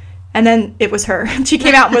 And then it was her. She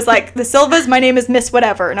came out and was like, the Silvas, my name is Miss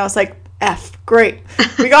whatever. And I was like, F, great.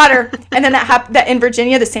 We got her. And then that in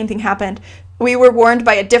Virginia, the same thing happened. We were warned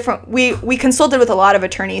by we consulted with a lot of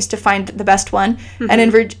attorneys to find the best one.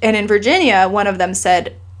 Mm-hmm. And in Virginia, one of them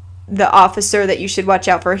said, the officer that you should watch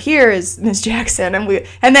out for here is Miss Jackson.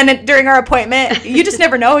 And then during our appointment, you just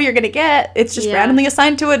never know who you're going to get. It's just randomly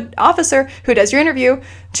assigned to an officer who does your interview.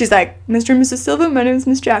 She's like, Mr. and Mrs. Silva, my name is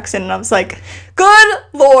Miss Jackson. And I was like, good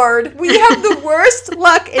Lord, we have the worst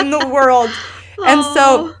luck in the world. And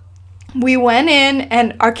so we went in,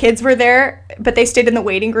 and our kids were there, but they stayed in the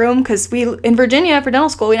waiting room because in Virginia for dental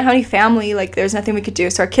school, we didn't have any family. Like, there's nothing we could do.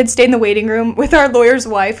 So our kids stayed in the waiting room with our lawyer's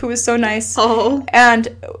wife, who was so nice. Oh.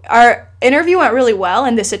 And our interview went really well,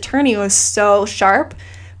 and this attorney was so sharp.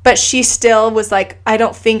 But she still was like,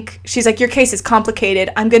 she's like, your case is complicated.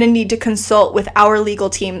 I'm going to need to consult with our legal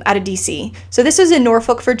team out of D.C. So this was in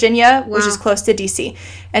Norfolk, Virginia, which is close to D.C.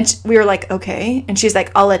 And we were like, okay. And she's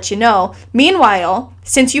like, I'll let you know. Meanwhile,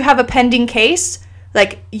 since you have a pending case,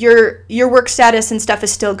 like your work status and stuff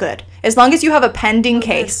is still good. As long as you have a pending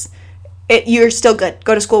case, you're still good.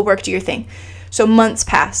 Go to school, work, do your thing. So months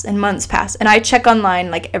pass, and I check online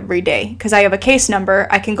like every day because I have a case number.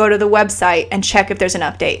 I can go to the website and check if there's an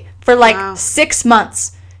update for like 6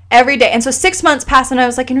 months every day. And so 6 months passed, and I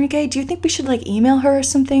was like, Enrique, do you think we should like email her or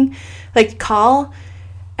something, like call?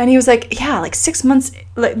 And he was like, yeah, like 6 months.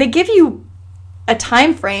 Like, they give you a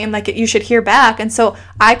time frame, like you should hear back. And so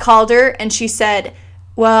I called her, and she said,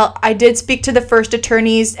 well, I did speak to the first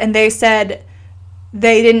attorneys, and they said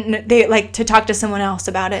they like to talk to someone else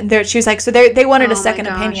about it. And she was like, so they wanted a second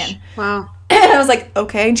opinion. Wow. And I was like,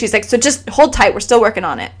 okay. And she's like, so just hold tight, we're still working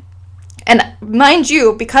on it. And mind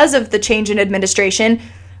you, because of the change in administration,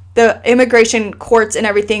 the immigration courts and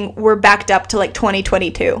everything were backed up to like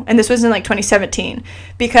 2022. And this was in like 2017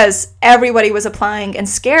 because everybody was applying and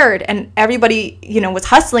scared, and everybody, was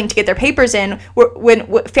hustling to get their papers in. When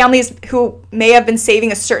families who may have been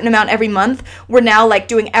saving a certain amount every month were now like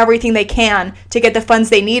doing everything they can to get the funds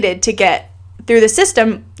they needed to get through the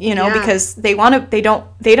system, because they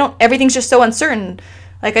don't, everything's just so uncertain.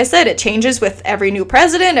 Like I said, it changes with every new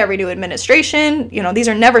president, every new administration. These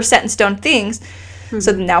are never set in stone things.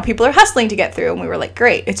 So now people are hustling to get through, and we were like,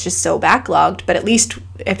 great, it's just so backlogged. But at least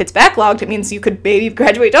if it's backlogged, it means you could maybe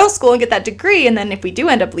graduate dental school and get that degree, and then if we do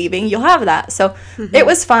end up leaving, you'll have that. So it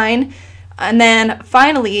was fine. And then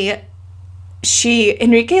finally,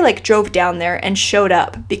 Enrique like drove down there and showed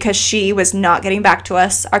up because she was not getting back to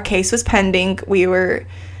us. Our case was pending.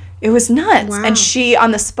 It was nuts. Wow. And she,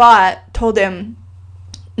 on the spot, told him,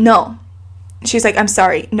 no. She's like, I'm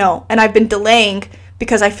sorry, no. And I've been delaying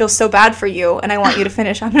because I feel so bad for you, and I want you to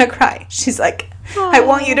finish. I'm going to cry. She's like, I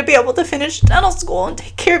want you to be able to finish dental school and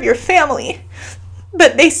take care of your family.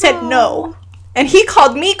 But they said no. And he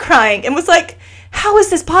called me crying and was like, how is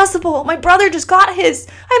this possible? My brother just got his.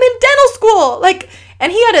 I'm in dental school. Like,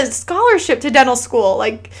 and he had a scholarship to dental school.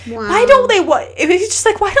 Like, why don't they want, he's just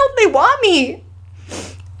like, why don't they want me?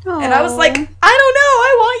 Aww. And I was like, I don't know.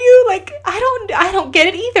 I want you. Like, I don't get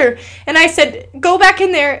it either. And I said, go back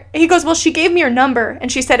in there. He goes, well, she gave me her number.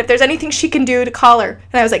 And she said, if there's anything she can do, to call her.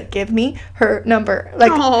 And I was like, give me her number.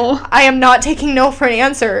 Like, I am not taking no for an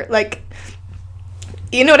answer. Like,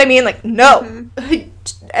 you know what I mean? Like, no. Mm-hmm.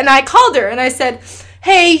 And I called her and I said,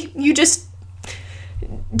 hey, you just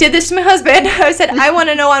did this to my husband. I said, I want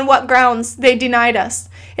to know on what grounds they denied us.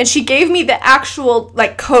 And she gave me the actual,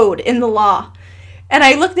 like, code in the law. And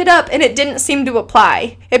I looked it up, and it didn't seem to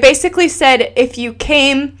apply. It basically said if you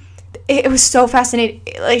came, it was so fascinating.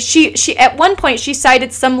 Like she at one point she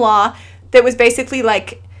cited some law that was basically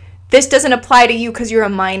like, this doesn't apply to you because you're a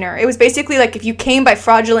minor. It was basically like if you came by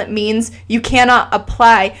fraudulent means, you cannot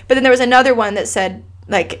apply. But then there was another one that said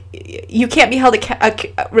like you can't be held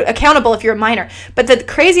accountable if you're a minor. But the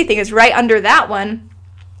crazy thing is, right under that one,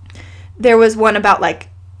 there was one about like,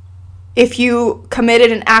 if you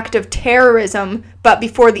committed an act of terrorism, but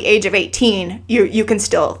before the age of 18, you can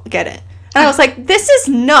still get it. And I was like, this is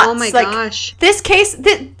nuts. Oh my gosh. This case,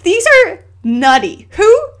 these are nutty.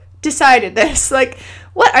 Who decided this? Like,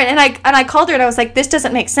 what? And I called her and I was like, this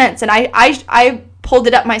doesn't make sense. And I pulled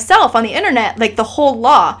it up myself on the internet, like the whole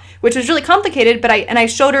law, which was really complicated. But I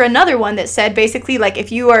showed her another one that said basically like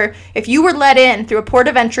if you were let in through a port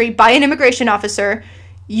of entry by an immigration officer,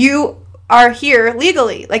 you are here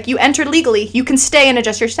legally, like you entered legally, you can stay and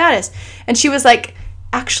adjust your status. And she was like,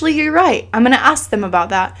 actually, you're right, I'm gonna ask them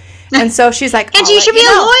about that. And so she's like, and you should be a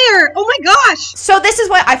lawyer. Oh my gosh. So this is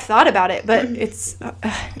why I've thought about it, but it's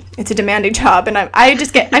a demanding job, and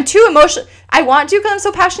I'm too emotional. I want to because I'm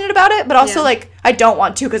so passionate about it, but also like I don't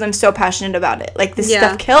want to because I'm so passionate about it. Like this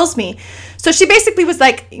stuff kills me. So she basically was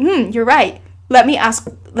like, you're right, let me ask,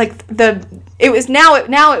 like it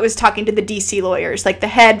was talking to the DC lawyers, like the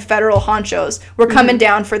head federal honchos were coming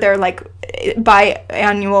down for their like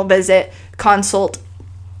biannual visit consult.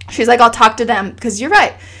 She's like, I'll talk to them because you're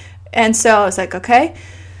right. And so I was like, okay.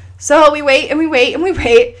 So we wait and we wait and we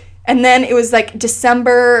wait. And then it was like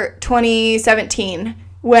December 2017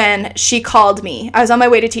 when she called me. I was on my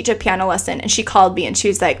way to teach a piano lesson, and she called me, and she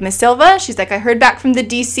was like, Miss Silva, she's like, I heard back from the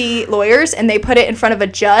DC lawyers, and they put it in front of a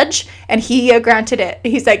judge, and he granted it.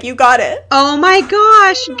 He's like, you got it. Oh my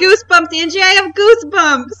gosh, goosebumps, Angie, I have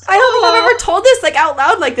goosebumps. I don't think I've ever told this like out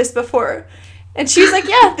loud like this before. And she's like,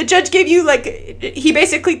 yeah, the judge gave you, like, he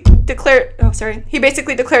basically declared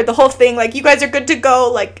the whole thing, like, you guys are good to go.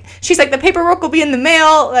 Like, she's like, the paperwork will be in the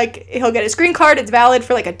mail. Like, he'll get his green card. It's valid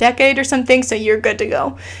for, like, a decade or something, so you're good to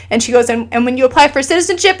go. And she goes, and when you apply for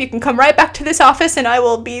citizenship, you can come right back to this office, and I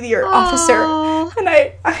will be your officer. And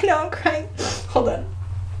I know, I'm crying. Hold on.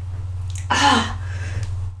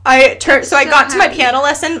 I got to my piano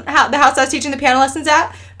lesson, the house I was teaching the piano lessons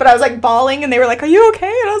at, but I was like bawling, and they were like, "Are you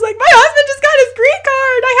okay?" And I was like, "My husband just got his green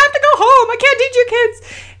card. I have to go home. I can't teach your kids."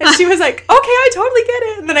 And she was like, "Okay, I totally get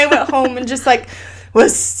it." And then I went home and just like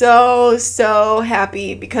was so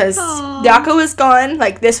happy because Daca was gone.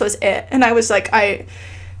 Like, this was it. And I was like, I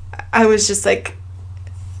was just like,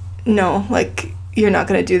 no, like, you're not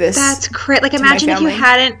gonna do this. That's crazy. Like, imagine if you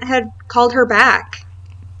had called her back.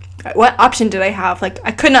 What option did I have? Like,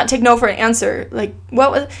 I could not take no for an answer. Like,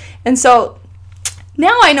 what was... And so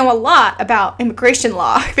now I know a lot about immigration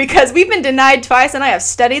law because we've been denied twice, and I have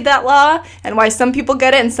studied that law and why some people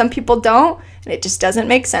get it and some people don't, and it just doesn't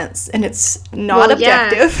make sense, and it's not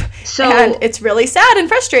objective. Yeah. So, and it's really sad and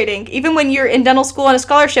frustrating. Even when you're in dental school on a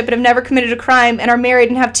scholarship and have never committed a crime and are married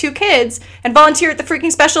and have 2 kids and volunteer at the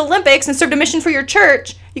freaking Special Olympics and served a mission for your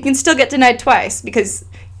church, you can still get denied twice because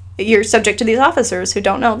you're subject to these officers who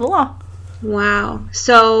don't know the law. Wow.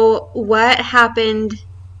 So what happened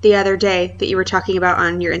the other day that you were talking about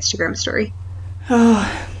on your Instagram story?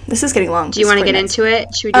 Oh, this is getting long. Do you want to get into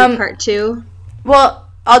it? Should we do part 2? Well,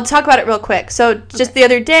 I'll talk about it real quick. So just the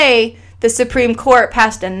other day, the Supreme Court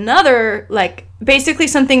passed another, like, basically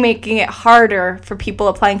something making it harder for people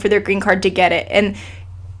applying for their green card to get it. And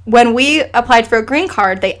when we applied for a green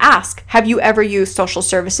card, they ask, have you ever used social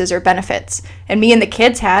services or benefits? And me and the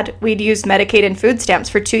kids we'd used Medicaid and food stamps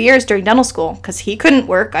for 2 years during dental school because he couldn't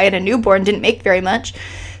work. I had a newborn, didn't make very much.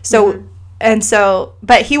 So,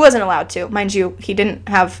 but he wasn't allowed to. Mind you, he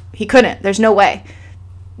couldn't. There's no way.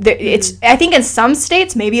 I think in some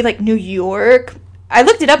states, maybe like New York, I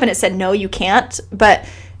looked it up and it said, no, you can't. But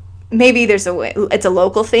maybe there's a way. It's a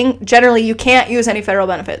local thing. Generally, you can't use any federal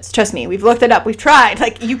benefits. Trust me, we've looked it up. We've tried.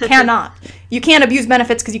 Like, you cannot. You can't abuse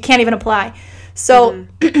benefits because you can't even apply. So,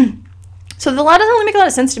 so the law doesn't really make a lot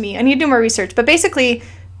of sense to me. I need to do more research. But basically,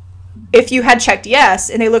 if you had checked yes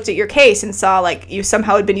and they looked at your case and saw like you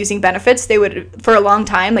somehow had been using benefits, they would, for a long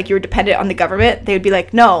time, like you were dependent on the government, they would be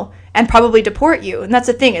like, no, and probably deport you. And that's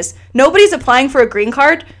the thing is, nobody's applying for a green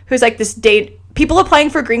card who's like this date. People applying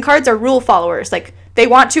for green cards are rule followers. Like, they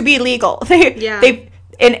want to be legal.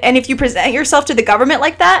 And if you present yourself to the government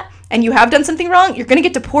like that and you have done something wrong, you're going to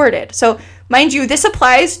get deported. So, mind you, this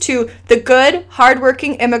applies to the good,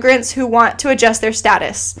 hardworking immigrants who want to adjust their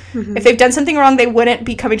status. If they've done something wrong, they wouldn't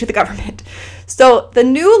be coming to the government. So the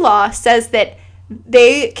new law says that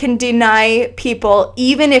they can deny people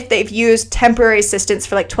even if they've used temporary assistance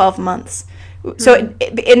for like 12 months. So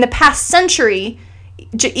in the past century,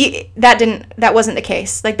 that wasn't the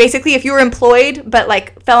case. Like, basically, if you were employed but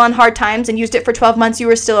like fell on hard times and used it for 12 months, you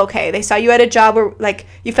were still okay. They saw you at a job where like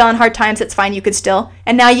you fell on hard times, it's fine, you could still.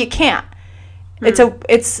 And now you can't.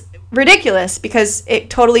 It's ridiculous because it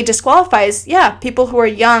totally disqualifies people who are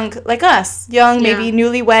young, like us, maybe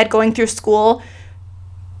newlywed, going through school.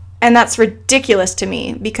 And that's ridiculous to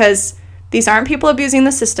me because these aren't people abusing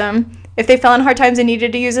the system. If they fell on hard times and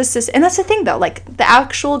needed to use a system, and that's the thing though, like the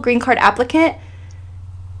actual green card applicant.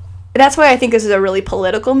 That's why I think this is a really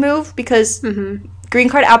political move because green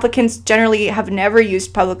card applicants generally have never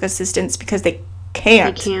used public assistance because they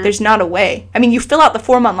can't. There's not a way. I mean, you fill out the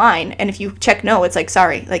form online, and if you check no, it's like,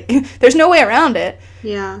 sorry. Like, there's no way around it.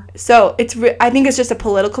 Yeah. So I think it's just a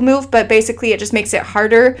political move, but basically it just makes it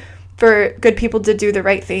harder for good people to do the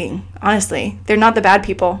right thing. Honestly, they're not the bad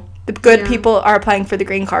people. The good people are applying for the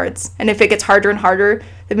green cards. And if it gets harder and harder,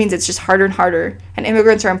 that means it's just harder and harder. And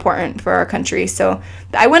immigrants are important for our country. So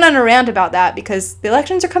I went on a rant about that because the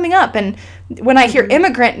elections are coming up. And when I hear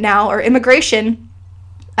immigrant now or immigration,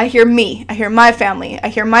 I hear me. I hear my family. I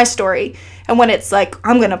hear my story. And when it's like,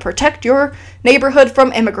 I'm going to protect your neighborhood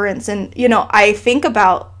from immigrants. And, you know, I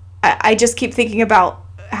just keep thinking about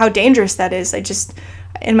how dangerous that is.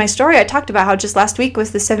 In my story, I talked about how just last week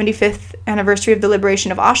was the 75th anniversary of the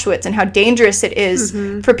liberation of Auschwitz and how dangerous it is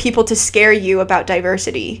for people to scare you about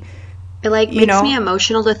diversity. It makes me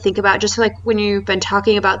emotional to think about, just like when you've been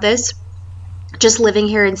talking about this, just living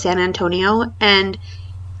here in San Antonio. And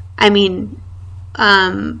I mean,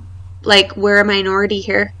 we're a minority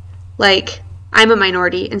here. Like, I'm a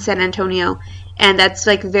minority in San Antonio, and that's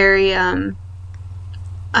like very,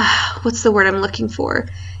 what's the word I'm looking for?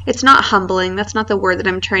 It's not humbling. That's not the word that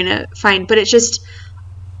I'm trying to find, but it's just,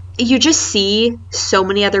 you just see so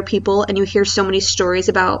many other people and you hear so many stories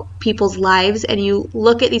about people's lives, and you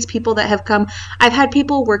look at these people that have come. I've had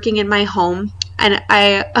people working in my home, and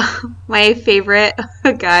my favorite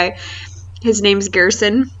guy, his name's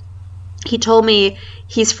Gerson. He told me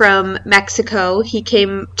he's from Mexico. He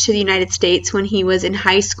came to the United States when he was in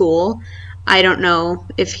high school. I don't know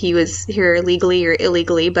if he was here legally or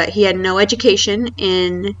illegally, but he had no education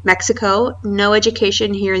in Mexico, no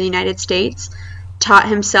education here in the United States. taught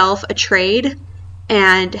himself a trade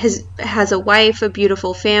and has a wife, a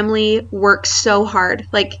beautiful family, works so hard.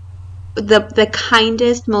 Like the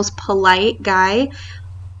kindest, most polite guy.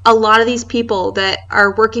 A lot of these people that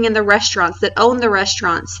are working in the restaurants, that own the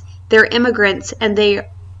restaurants, they're immigrants, and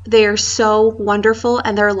they are so wonderful,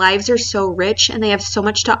 and their lives are so rich, and they have so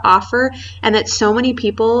much to offer, and that so many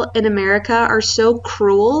people in America are so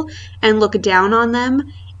cruel and look down on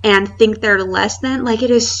them and think they're less than. Like, it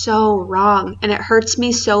is so wrong, and it hurts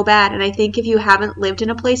me so bad. And I think if you haven't lived in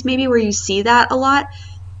a place maybe where you see that a lot,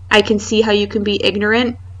 I can see how you can be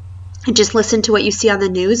ignorant and just listen to what you see on the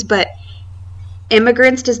news. But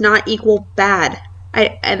immigrants does not equal bad.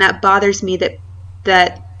 And that bothers me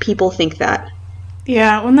that people think that.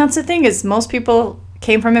 Yeah, well, and that's the thing, is most people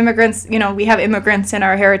came from immigrants. You know, we have immigrants in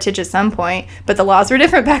our heritage at some point, but the laws were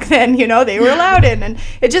different back then. You know, they were allowed in, and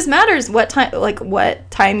it just matters what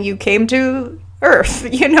time you came to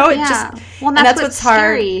Earth. You know, well, that's what's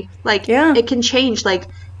scary. Hard. Like, it can change. Like,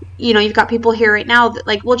 you know, you've got people here right now that,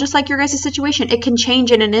 like, well, just like your guys' situation, it can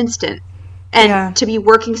change in an instant. And to be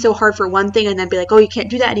working so hard for one thing and then be like, oh, you can't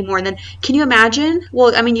do that anymore. And then, can you imagine?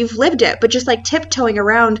 Well, I mean, you've lived it, but just like tiptoeing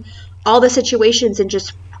around all the situations and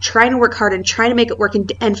just trying to work hard and trying to make it work,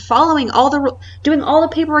 and following doing all the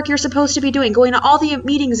paperwork you're supposed to be doing, going to all the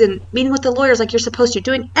meetings and meeting with the lawyers like you're supposed to,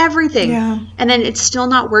 doing everything. Yeah. And then it's still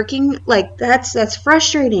not working. Like, that's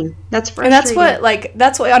frustrating. That's frustrating. And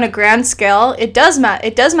that's what on a grand scale, it does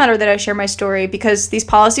matter that I share my story, because these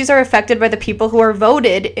policies are affected by the people who are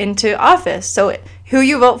voted into office. So who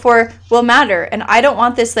you vote for will matter. And I don't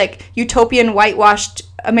want this like utopian whitewashed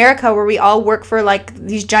America where we all work for like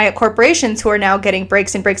these giant corporations who are now getting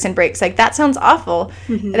breaks and breaks and breaks. Like, that sounds awful.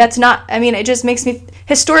 Mm-hmm. That's not, I mean, it just makes me,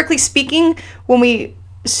 historically speaking, when we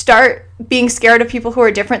start being scared of people who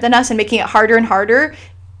are different than us and making it harder and harder,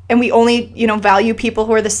 and we only, you know, value people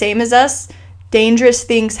who are the same as us, dangerous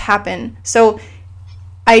things happen. So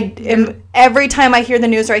every time I hear the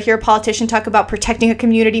news or I hear a politician talk about protecting a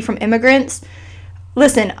community from immigrants,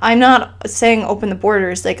 listen, I'm not saying open the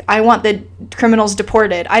borders. Like, I want the criminals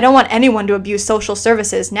deported. I don't want anyone to abuse social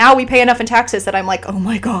services. Now we pay enough in taxes that I'm like, oh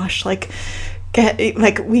my gosh,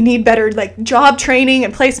 we need better like job training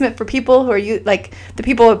and placement for people who are the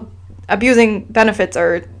people abusing benefits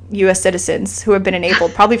are U.S. citizens who have been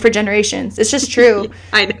enabled probably for generations. It's just true.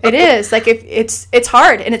 I know. It is. Like, if it's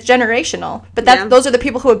hard and it's generational, but those are the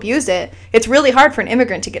people who abuse it. It's really hard for an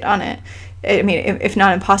immigrant to get on it. I mean, if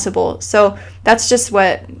not impossible. So that's just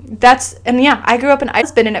I grew up in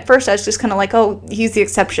Iceland, and at first I was just kind of like, oh, he's the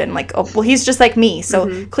exception. Like, oh, well, he's just like me.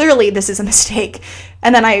 So clearly this is a mistake.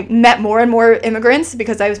 And then I met more and more immigrants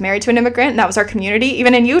because I was married to an immigrant, and that was our community,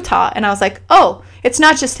 even in Utah. And I was like, oh, it's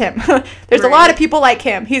not just him. There's a lot of people like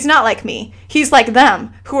him. He's not like me. He's like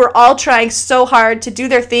them, who are all trying so hard to do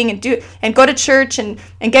their thing and go to church and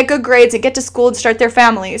get good grades and get to school and start their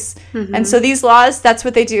families. Mm-hmm. And so these laws, that's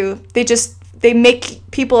what they do. They make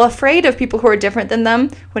people afraid of people who are different than them,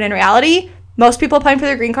 when in reality, most people applying for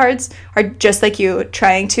their green cards are just like you,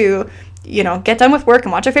 trying to, you know, get done with work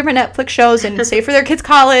and watch their favorite Netflix shows and save for their kids'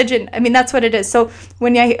 college. And I mean, that's what it is. So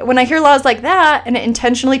when I hear laws like that and it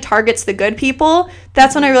intentionally targets the good people,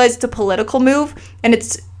 that's when I realize it's a political move, and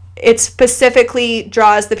it specifically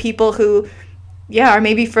draws the people who, are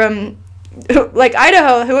maybe from like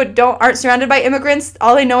Idaho, who aren't surrounded by immigrants.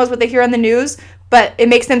 All they know is what they hear on the news, but it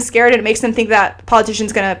makes them scared, and it makes them think that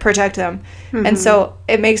politicians going to protect them. Mm-hmm. And so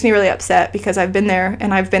it makes me really upset, because I've been there,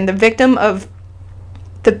 and I've been the victim of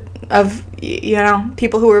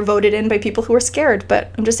people who were voted in by people who were scared.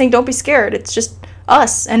 But I'm just saying, don't be scared. It's just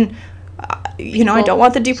us. And I don't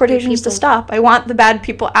want the deportations to stop. I want the bad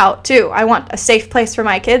people out too. I want a safe place for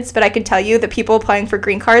my kids, but I can tell you the people applying for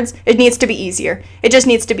green cards, it needs to be easier. It just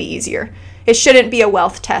needs to be easier. It shouldn't be a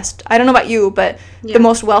wealth test. I don't know about you, but the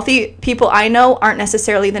most wealthy people I know aren't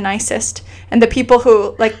necessarily the nicest. And the people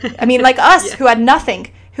who, like us, who had nothing,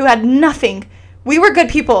 we were good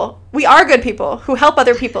people. We are good people who help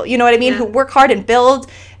other people, you know what I mean? Who work hard and build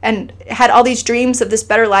and had all these dreams of this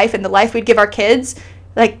better life and the life we'd give our kids.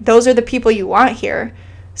 Like, those are the people you want here.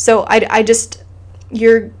 So I just,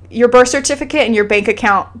 your birth certificate and your bank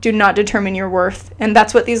account do not determine your worth. And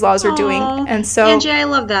that's what these laws are doing. And so, Angie, I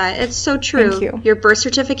love that. It's so true. Thank you. Your birth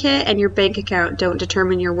certificate and your bank account don't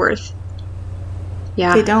determine your worth.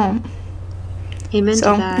 Yeah. They don't. Amen to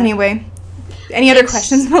that. Anyway, any other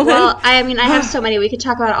questions, Malin? Well, I mean, I have so many. We could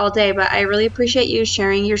talk about it all day, but I really appreciate you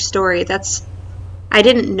sharing your story. I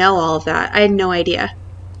didn't know all of that. I had no idea.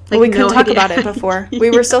 We couldn't talk about it before.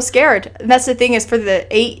 We were so scared. And that's the thing, is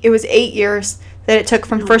it was 8 years that it took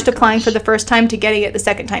from first applying for the first time to getting it the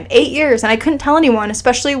second time. 8 years. And I couldn't tell anyone,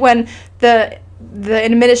 especially when the the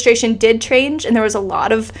administration did change and there was a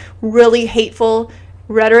lot of really hateful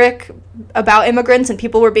rhetoric about immigrants and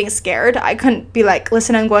people were being scared, I couldn't be like,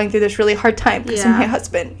 listen, I'm going through this really hard time because of my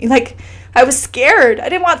husband. Like, I was scared. I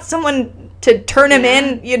didn't want someone to turn him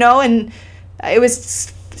in, you know, and it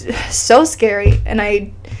was so scary. And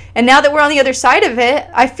now that we're on the other side of it,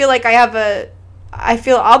 I feel like I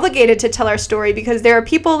feel obligated to tell our story because there are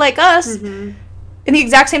people like us in the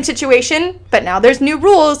exact same situation, but now there's new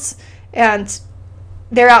rules and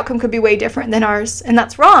their outcome could be way different than ours, and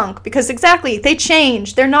that's wrong because exactly, they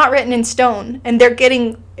change. They're not written in stone, and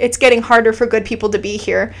it's getting harder for good people to be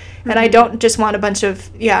here. And I don't just want a bunch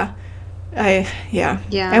of I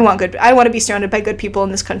want to be surrounded by good people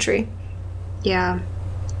in this country. Yeah.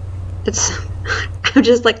 I'm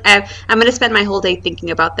just like I'm going to spend my whole day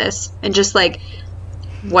thinking about this and just like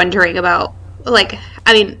wondering about like,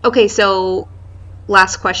 I mean, okay, so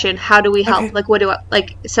last question, how do we help? Like, what do I,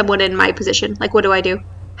 like someone in my position, like what do I do?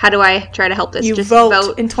 How do I try to help this? You just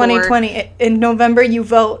vote in 2020 in November, you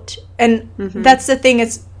vote. And that's the thing,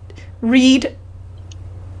 is read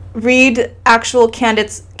actual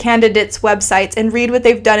candidates websites and read what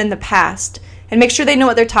they've done in the past and make sure they know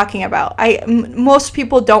what they're talking about. Most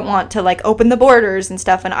people don't want to like open the borders and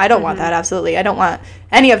stuff, and I don't want that. Absolutely, I don't want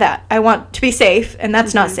any of that. I want to be safe, and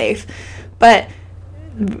that's not safe. But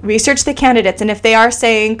research the candidates, and if they are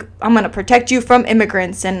saying, I'm going to protect you from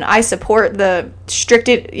immigrants and I support the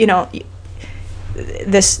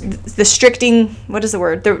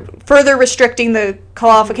further restricting the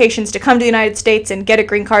qualifications to come to the United States and get a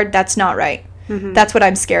green card, that's not right. That's what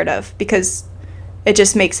I'm scared of, because it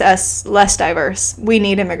just makes us less diverse. We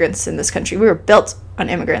need immigrants in this country. We were built on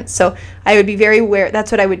immigrants. So I would be very aware.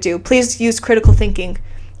 That's what I would do. Please use critical thinking.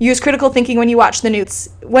 Use critical thinking when you watch the news.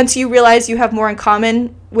 Once you realize you have more in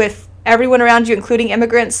common with everyone around you, including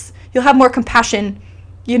immigrants, you'll have more compassion,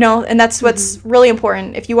 you know, and that's what's really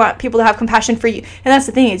important. If you want people to have compassion for you, and that's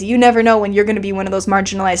the thing, is you never know when you're going to be one of those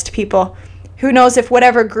marginalized people. Who knows if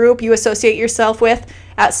whatever group you associate yourself with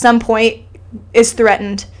at some point is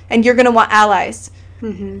threatened, and you're going to want allies.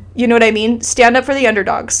 You know what I mean? Stand up for the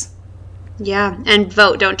underdogs. Yeah, and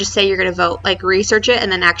vote. Don't just say you're going to vote. Like, research it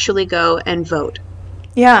and then actually go and vote.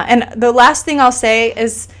 Yeah, and the last thing I'll say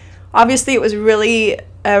is, obviously it was really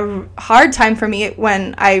a hard time for me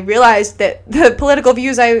when I realized that the political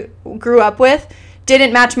views I grew up with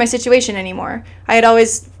didn't match my situation anymore. I had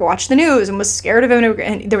always watched the news and was scared of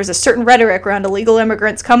immigrants, and there was a certain rhetoric around illegal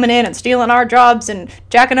immigrants coming in and stealing our jobs and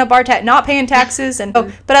jacking up our not paying taxes. And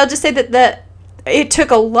but I'll just say that it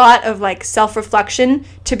took a lot of like self-reflection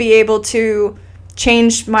to be able to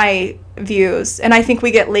change my views, and I think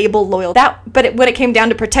we get labeled loyal. But when it came down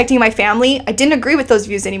to protecting my family, I didn't agree with those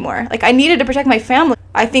views anymore. Like, I needed to protect my family.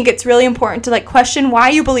 I think it's really important to like question why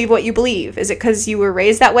you believe what you believe. Is it because you were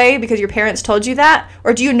raised that way, because your parents told you that,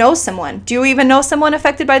 or do you know someone? Do you even know someone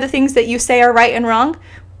affected by the things that you say are right and wrong?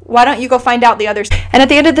 Why don't you go find out the others? And at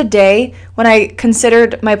the end of the day, when I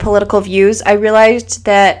considered my political views, I realized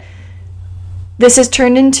that this has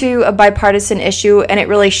turned into a bipartisan issue, and it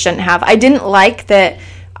really shouldn't have. I didn't like that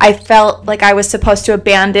I felt like I was supposed to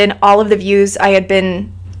abandon all of the views I had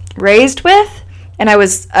been raised with, and I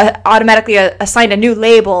was automatically assigned a new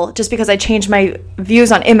label just because I changed my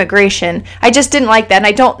views on immigration. I just didn't like that,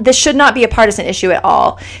 and this should not be a partisan issue at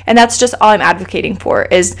all. And that's just all I'm advocating for,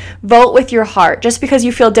 is vote with your heart. Just because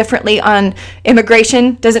you feel differently on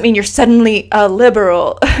immigration doesn't mean you're suddenly a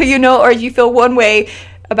liberal, you know, or you feel one way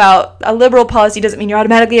about a liberal policy doesn't mean you're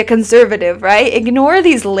automatically a conservative, right? Ignore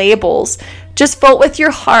these labels. Just vote with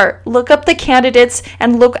your heart. Look up the candidates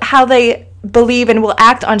and look how they believe and will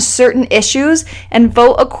act on certain issues and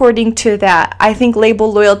vote according to that. I think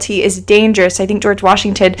label loyalty is dangerous. I think George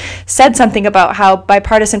Washington said something about how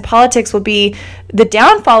bipartisan politics will be the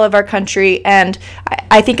downfall of our country, and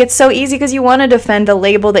I think it's so easy because you want to defend a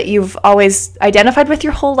label that you've always identified with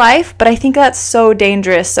your whole life, but I think that's so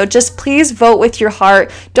dangerous. So just please vote with your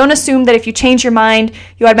heart. Don't assume that if you change your mind,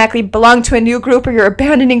 you automatically belong to a new group or you're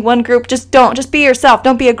abandoning one group. Just don't. Just be yourself.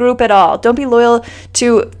 Don't be a group at all. Don't be loyal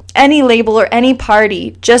to any label or any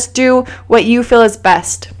party. Just do what you feel is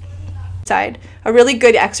best. A really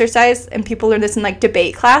good exercise, and people learn this in like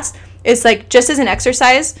debate class, is like, just as an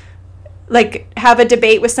exercise, like have a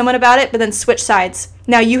debate with someone about it, but then switch sides.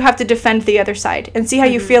 Now you have to defend the other side and see how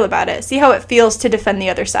you feel about it. See how it feels to defend the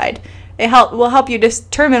other side. It will help you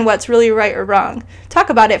determine what's really right or wrong. Talk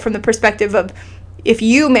about it from the perspective of if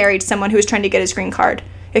you married someone who was trying to get his green card.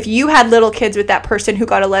 If you had little kids with that person who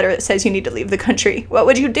got a letter that says you need to leave the country, what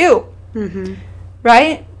would you do?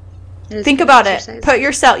 Right? Think about it. Put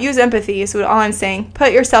yourself, use empathy is all I'm saying.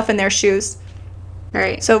 Put yourself in their shoes. All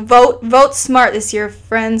right. So vote smart this year,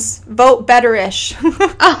 friends. Vote betterish.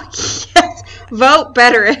 Oh, yes. Vote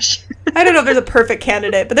betterish. I don't know if there's a perfect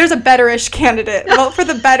candidate, but there's a betterish candidate. Vote for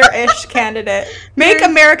the betterish candidate. Make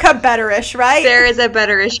America betterish, right? There is a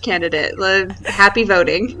betterish candidate. Happy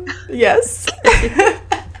voting. Yes.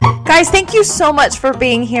 Guys, thank you so much for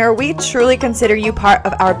being here. We truly consider you part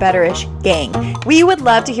of our Betterish gang. We would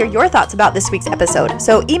love to hear your thoughts about this week's episode.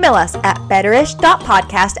 So email us at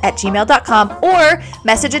betterish.podcast@gmail.com or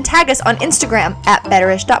message and tag us on Instagram at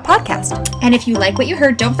betterish.podcast. And if you like what you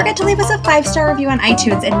heard, don't forget to leave us a 5-star review on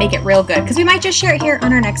iTunes and make it real good, because we might just share it here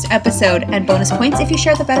on our next episode. And bonus points if you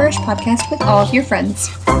share the Betterish podcast with all of your friends.